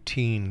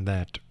routine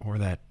that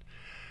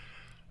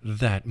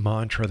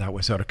mantra that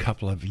was out a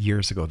couple of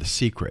years ago? The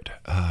Secret.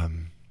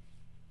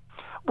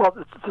 Well,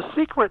 the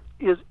Secret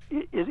is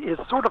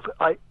sort of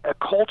a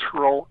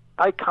cultural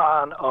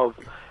icon of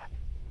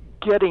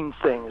getting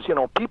things. You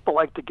know, people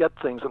like to get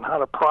things and how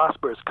to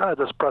prosper. It's kind of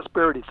this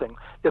prosperity thing.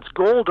 It's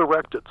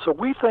goal-directed. So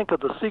we think of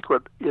the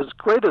Secret, as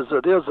great as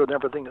it is and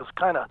everything, is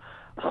kind of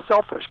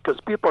selfish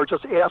because people are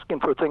just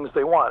asking for things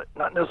they want,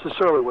 not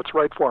necessarily what's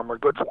right for them or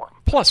good for them.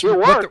 Plus, it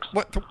works.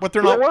 What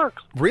they're not... It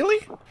works.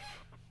 Really?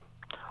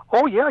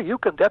 Oh, yeah, you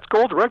can. That's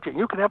goal direction.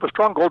 You can have a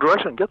strong goal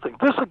direction and get things.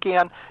 This,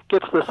 again,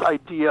 gets this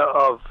idea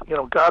of,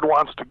 God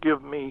wants to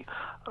give me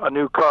a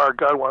new car.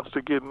 God wants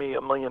to give me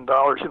 $1 million.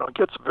 It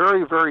gets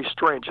very, very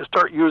strange. You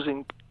start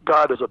using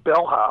God as a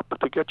bellhop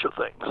to get you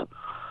things.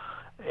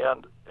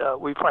 And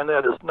we find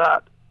that is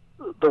not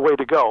the way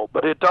to go.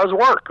 But it does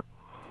work.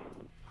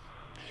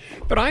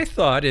 But I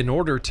thought in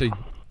order to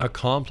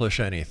accomplish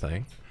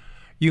anything,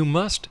 you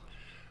must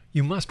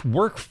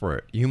work for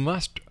it. You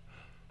must...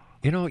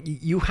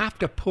 you have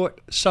to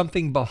put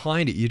something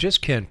behind it. You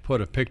just can't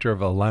put a picture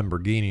of a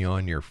Lamborghini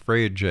on your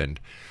fridge and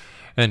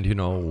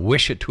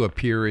wish it to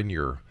appear in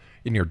your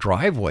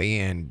driveway.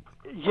 And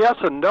yes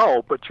and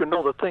no, but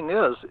the thing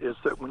is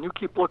that when you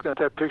keep looking at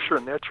that picture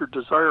and that's your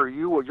desire,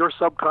 your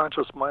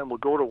subconscious mind will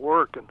go to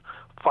work and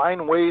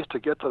find ways to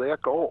get to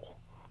that goal.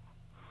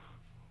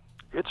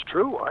 It's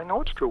true. I know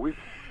it's true.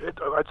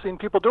 I've seen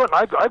people do it.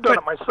 And I've done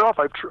it myself.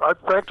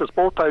 I've practiced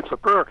both types of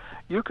prayer.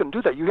 You can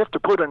do that. You have to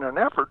put in an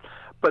effort,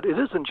 but it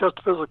isn't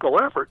just physical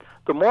effort.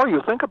 The more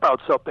you think about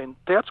something,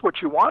 that's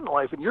what you want in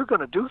life, and you're going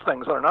to do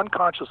things on an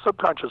unconscious,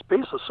 subconscious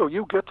basis so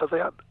you get to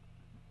that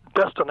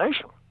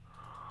destination.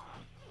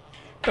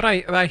 But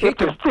I hate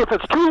if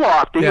it's too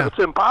lofty, if it's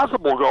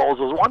impossible goals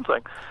is one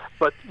thing,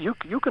 but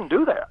you can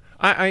do that.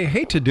 I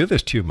hate to do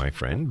this to you, my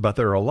friend, but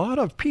there are a lot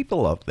of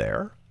people out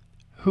there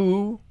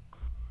who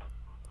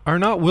are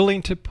not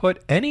willing to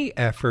put any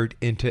effort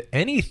into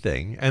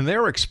anything, and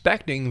they're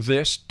expecting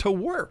this to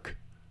work.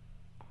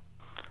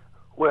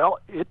 Well,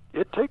 it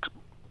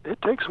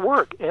takes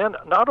work, and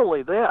not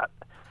only that,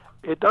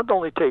 it doesn't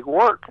only take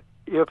work.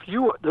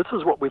 This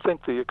is what we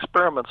think the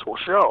experiments will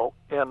show,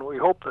 and we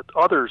hope that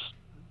others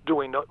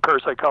doing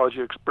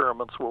parapsychology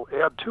experiments will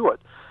add to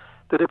it,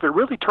 that if it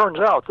really turns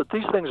out that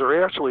these things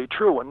are actually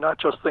true and not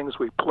just things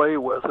we play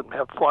with and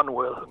have fun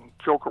with and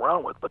joke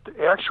around with, but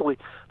actually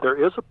there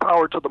is a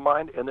power to the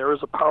mind and there is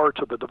a power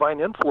to the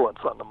divine influence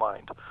on the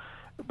mind,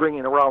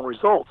 bringing around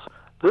results.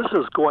 This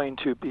is going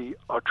to be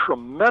a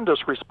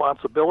tremendous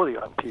responsibility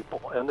on people,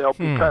 and they'll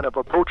be kind of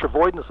approach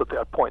avoidance at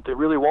that point. They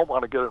really won't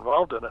want to get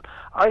involved in it.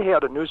 I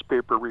had a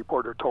newspaper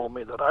reporter told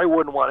me that I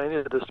wouldn't want any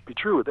of this to be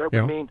true. That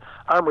would mean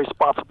I'm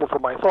responsible for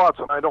my thoughts,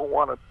 and I don't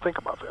want to think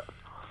about that.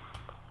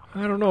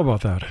 I don't know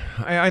about that.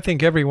 I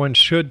think everyone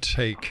should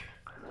take,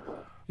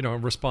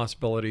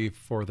 responsibility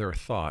for their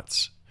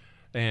thoughts.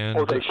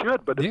 And they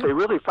should, but if they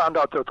really found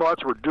out their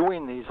thoughts were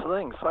doing these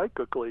things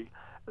psychically,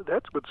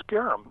 that would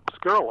scare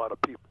a lot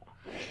of people.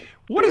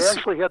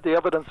 Actually had the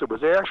evidence it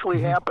was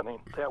actually happening,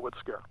 that would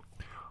scare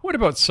them. What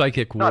about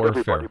psychic warfare? Not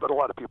everybody, but a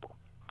lot of people.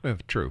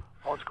 True.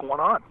 What's going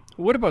on?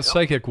 What about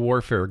psychic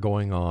warfare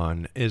going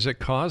on? Is it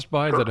caused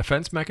by the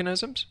defense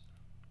mechanisms?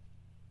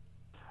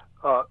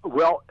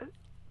 Well,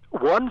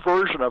 one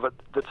version of it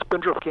that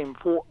Spindrift came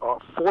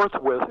forth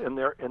with in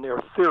their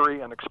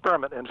theory and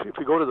experiment, and if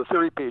you go to the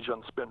theory page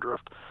on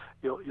Spindrift,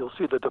 you'll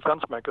see the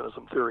defense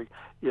mechanism theory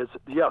is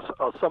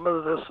some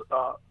of this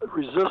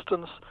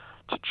resistance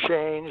to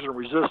change and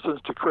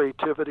resistance to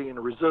creativity and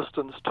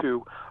resistance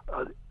to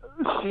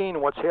seeing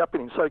what's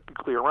happening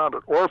psychically around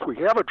it, or if we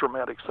have a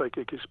dramatic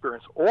psychic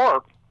experience,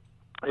 or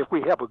if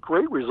we have a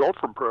great result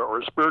from prayer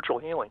or spiritual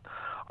healing,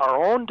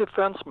 our own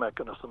defense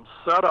mechanisms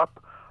set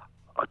up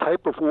a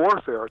type of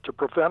warfare to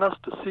prevent us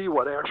to see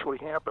what actually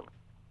happened.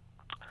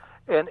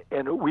 And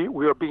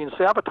we are being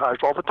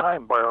sabotaged all the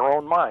time by our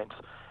own minds.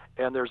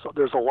 And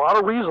there's a lot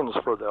of reasons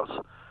for this.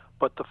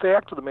 But the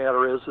fact of the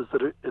matter is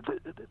that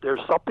there's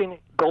something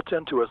built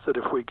into us that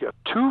if we get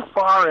too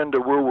far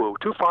into woo-woo,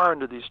 too far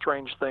into these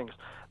strange things,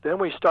 then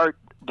we start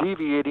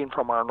deviating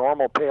from our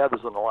normal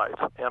paths in life.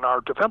 And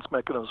our defense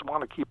mechanisms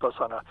want to keep us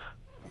on a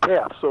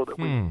path so that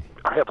we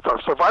have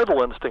our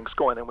survival instincts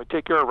going and we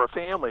take care of our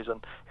families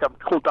and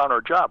hold down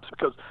our jobs.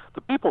 Because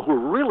the people who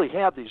really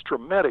have these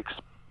dramatic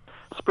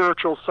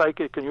spiritual,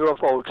 psychic, and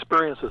UFO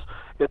experiences,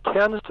 it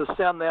tends to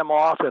send them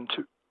off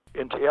into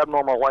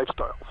abnormal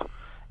lifestyles.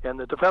 And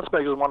the defense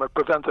mechanisms want to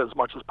prevent it as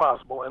much as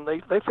possible. And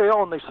they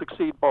fail and they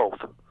succeed both.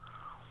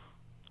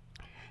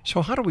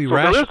 So how do we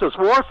there is this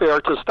warfare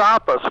to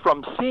stop us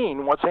from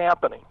seeing what's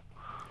happening.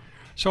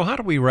 So how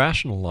do we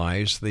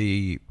rationalize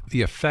the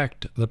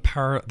effect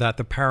that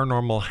the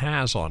paranormal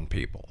has on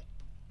people?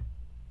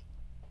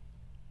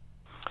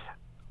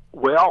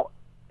 Well,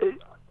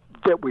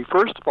 that we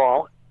first of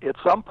all, at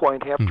some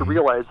point, have to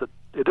realize that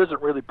it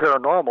isn't really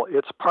paranormal.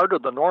 It's part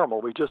of the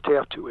normal. We just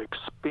have to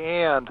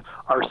expand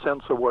our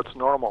sense of what's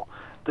normal.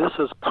 This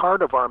is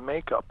part of our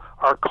makeup,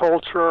 our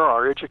culture,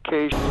 our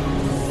education.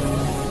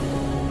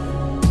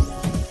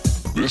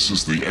 This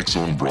is the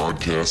X-Zone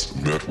Broadcast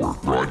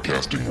Network,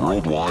 broadcasting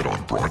worldwide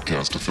on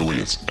broadcast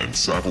affiliates and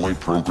satellite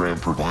program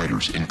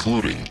providers,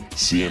 including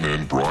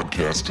CNN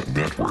Broadcast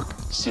Network,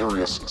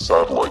 Sirius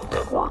Satellite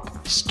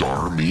Network,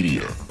 Star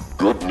Media,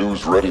 Good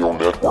News Radio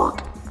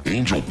Network,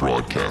 Angel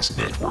Broadcast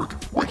Network,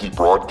 Wiki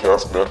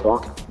Broadcast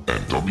Network, and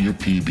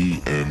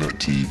WPBN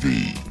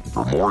TV.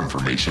 For more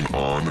information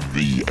on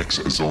the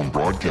X-Zone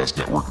Broadcast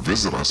Network,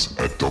 visit us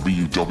at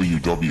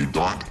www.xzbn.net.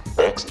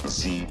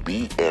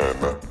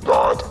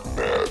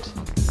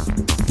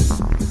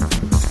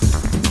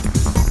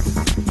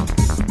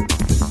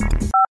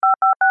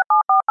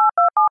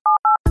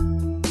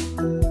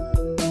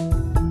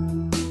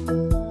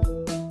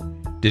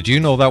 Did you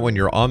know that when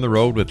you're on the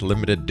road with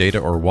limited data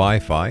or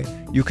Wi-Fi,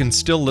 you can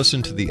still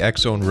listen to the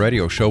X-Zone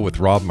Radio Show with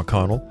Rob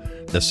McConnell,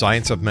 The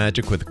Science of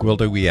Magic with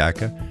Gwilda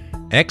Wiyaka,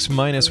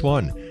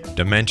 X-1,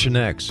 Dimension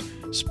X,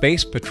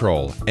 Space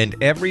Patrol, and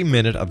every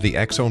minute of the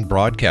X-Zone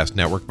Broadcast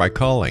Network by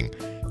calling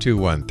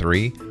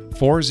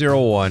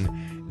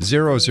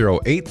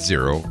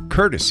 213-401-0080,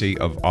 courtesy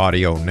of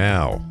Audio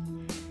Now.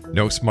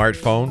 No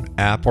smartphone,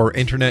 app, or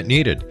internet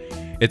needed.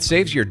 It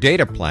saves your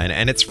data plan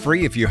and it's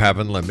free if you have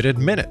unlimited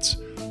minutes.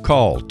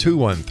 Call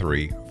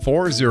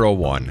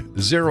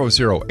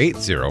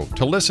 213-401-0080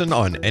 to listen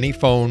on any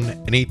phone,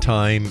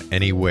 anytime,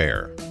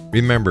 anywhere.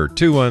 Remember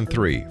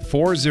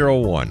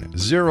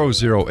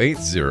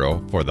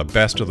 213-401-0080 for the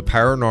best of the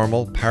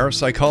paranormal,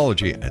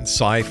 parapsychology, and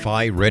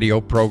sci-fi radio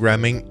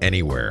programming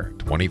anywhere,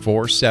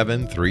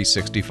 24/7,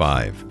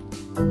 365.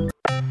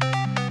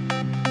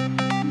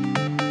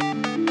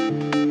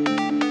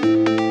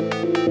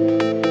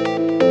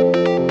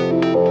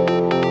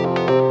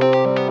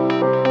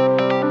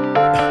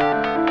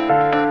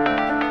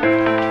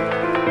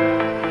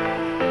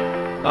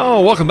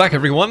 Welcome back,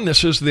 everyone.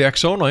 This is the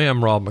X-Zone. I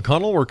am Rob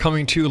McConnell. We're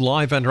coming to you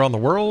live and around the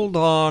world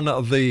on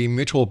the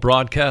Mutual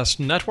Broadcast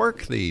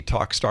Network, the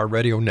Talkstar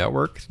Radio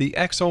Network, the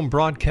X-Zone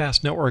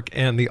Broadcast Network,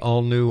 and the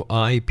all-new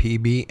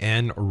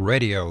IPBN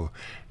Radio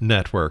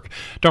Network.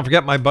 Don't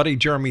forget, my buddy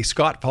Jeremy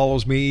Scott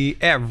follows me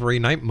every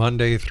night,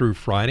 Monday through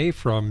Friday,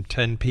 from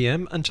 10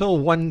 p.m. until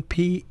 1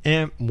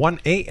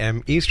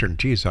 a.m. Eastern.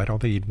 Geez, I don't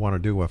think he'd want to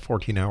do a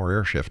 14-hour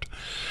air shift.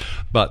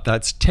 But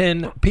that's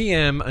 10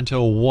 p.m.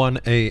 until 1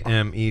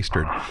 a.m.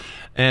 Eastern.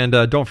 And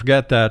don't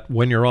forget that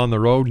when you're on the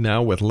road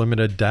now with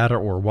limited data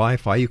or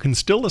Wi-Fi, you can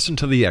still listen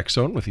to the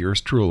X-Zone with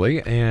yours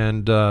truly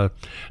and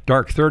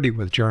Dark 30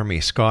 with Jeremy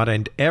Scott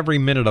and every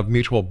minute of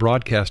Mutual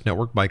Broadcast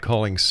Network by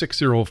calling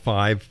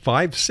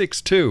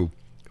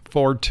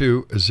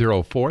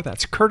 605-562-4204.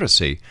 That's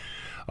courtesy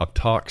of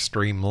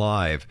TalkStream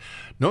Live.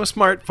 No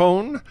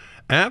smartphone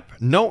app,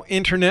 no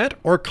internet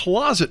or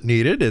closet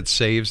needed. It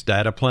saves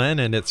data plan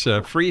and it's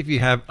free if you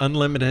have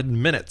unlimited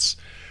minutes.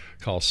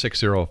 Call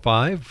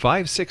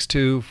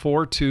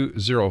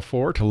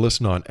 605-562-4204 to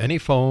listen on any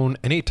phone,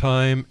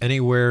 anytime,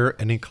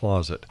 anywhere, any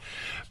closet.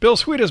 Bill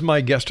Sweet is my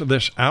guest of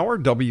this hour,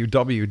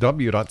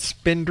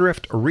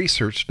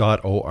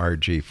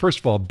 www.spindriftresearch.org. First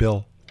of all,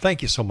 Bill,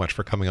 thank you so much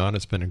for coming on.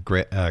 It's been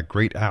a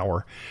great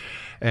hour.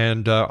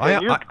 And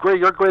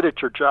you're great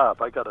at your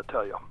job, I got to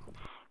tell you.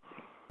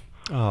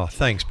 Oh,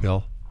 thanks,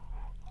 Bill.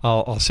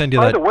 I'll send you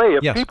By that. By the way,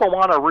 if yes. people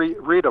want to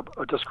read a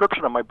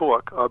description of my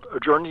book, A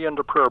Journey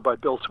into Prayer by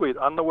Bill Sweet,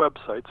 on the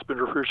website,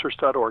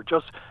 spindriftresearch.org,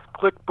 just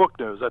click Book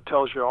News. That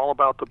tells you all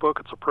about the book.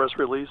 It's a press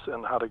release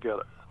and how to get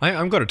it.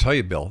 I'm going to tell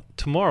you, Bill,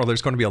 tomorrow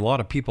there's going to be a lot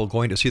of people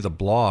going to see the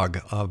blog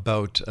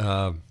about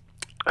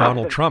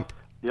Donald Trump.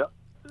 Yep.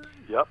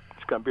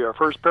 It's going to be our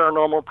first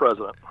paranormal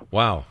president.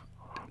 Wow.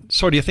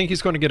 So do you think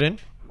he's going to get in?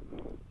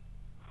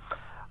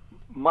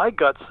 My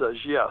gut says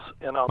yes,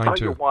 and I'll Mine tell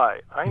too. you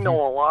why. I know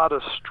a lot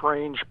of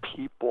strange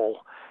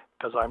people,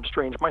 because I'm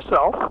strange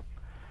myself,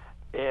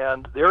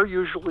 and they're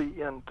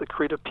usually in the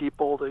creative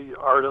people, the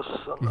artists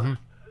and the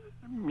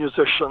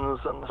musicians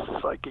and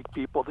the psychic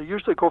people. They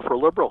usually go for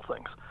liberal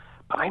things,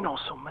 but I know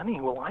so many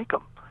who like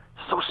them.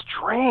 So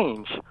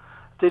strange.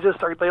 They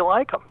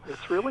like them.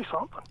 It's really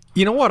something.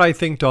 You know what I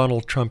think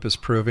Donald Trump is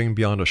proving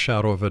beyond a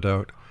shadow of a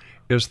doubt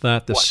is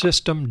that the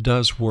system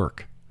does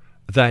work.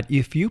 That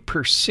if you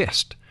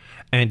persist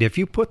and if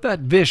you put that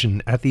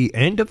vision at the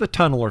end of the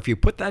tunnel, or if you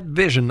put that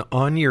vision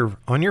on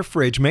your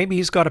fridge, maybe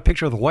he's got a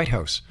picture of the White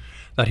House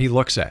that he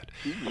looks at.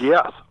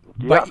 Yes.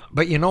 Yes.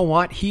 But you know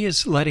what? He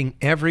is letting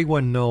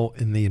everyone know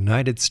in the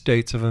United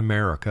States of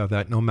America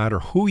that no matter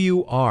who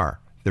you are,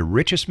 the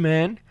richest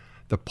man,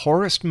 the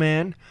poorest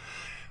man,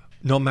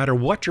 no matter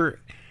what your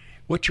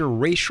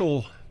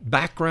racial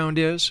background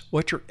is,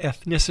 what your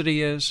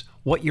ethnicity is,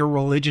 what your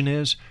religion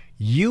is,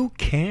 you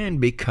can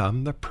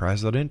become the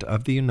president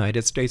of the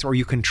United States, or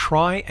you can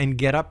try and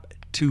get up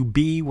to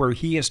be where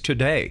he is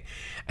today.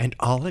 And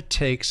all it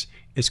takes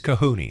is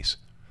cojones.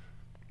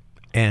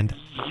 And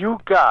You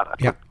got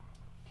it. Yep.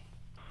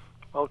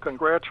 Well,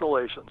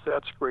 congratulations.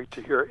 That's great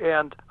to hear.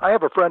 And I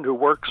have a friend who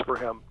works for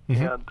him,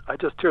 and I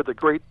just hear the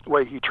great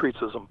way he treats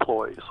his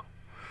employees.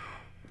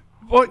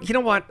 Well, you know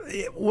what?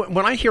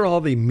 When I hear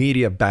all the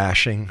media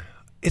bashing,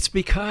 it's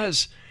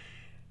because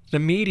the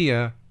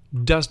media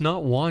does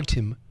not want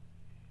him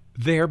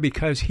there,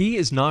 because he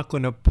is not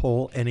going to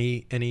pull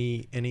any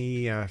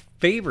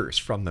favors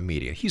from the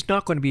media. He's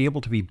not going to be able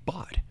to be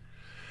bought.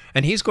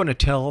 And he's going to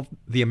tell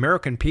the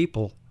American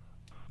people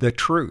the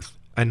truth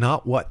and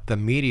not what the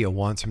media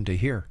wants him to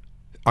hear.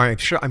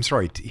 I'm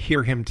sorry, to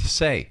hear him to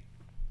say.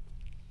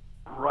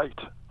 Right.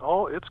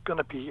 Oh, it's going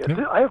to be...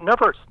 I have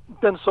never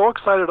been so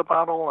excited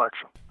about an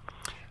election.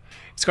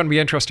 It's going to be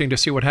interesting to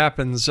see what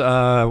happens,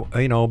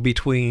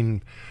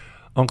 between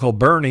Uncle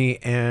Bernie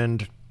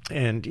and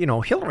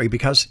Hillary,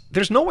 because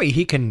there's no way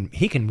he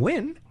can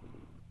win.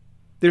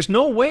 There's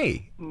no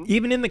way,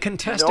 even in the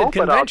contested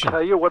convention. But I'll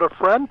tell you what a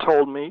friend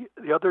told me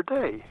the other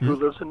day, who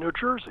lives in New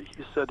Jersey.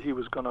 He said he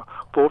was going to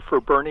vote for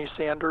Bernie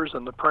Sanders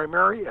in the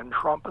primary and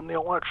Trump in the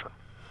election.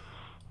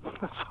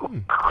 So,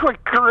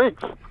 quick grief.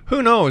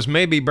 Who knows?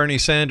 Maybe Bernie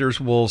Sanders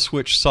will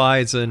switch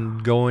sides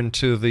and go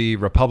into the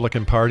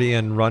Republican Party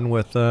and run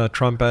with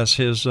Trump as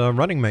his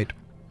running mate.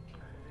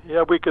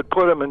 Yeah, we could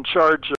put him in charge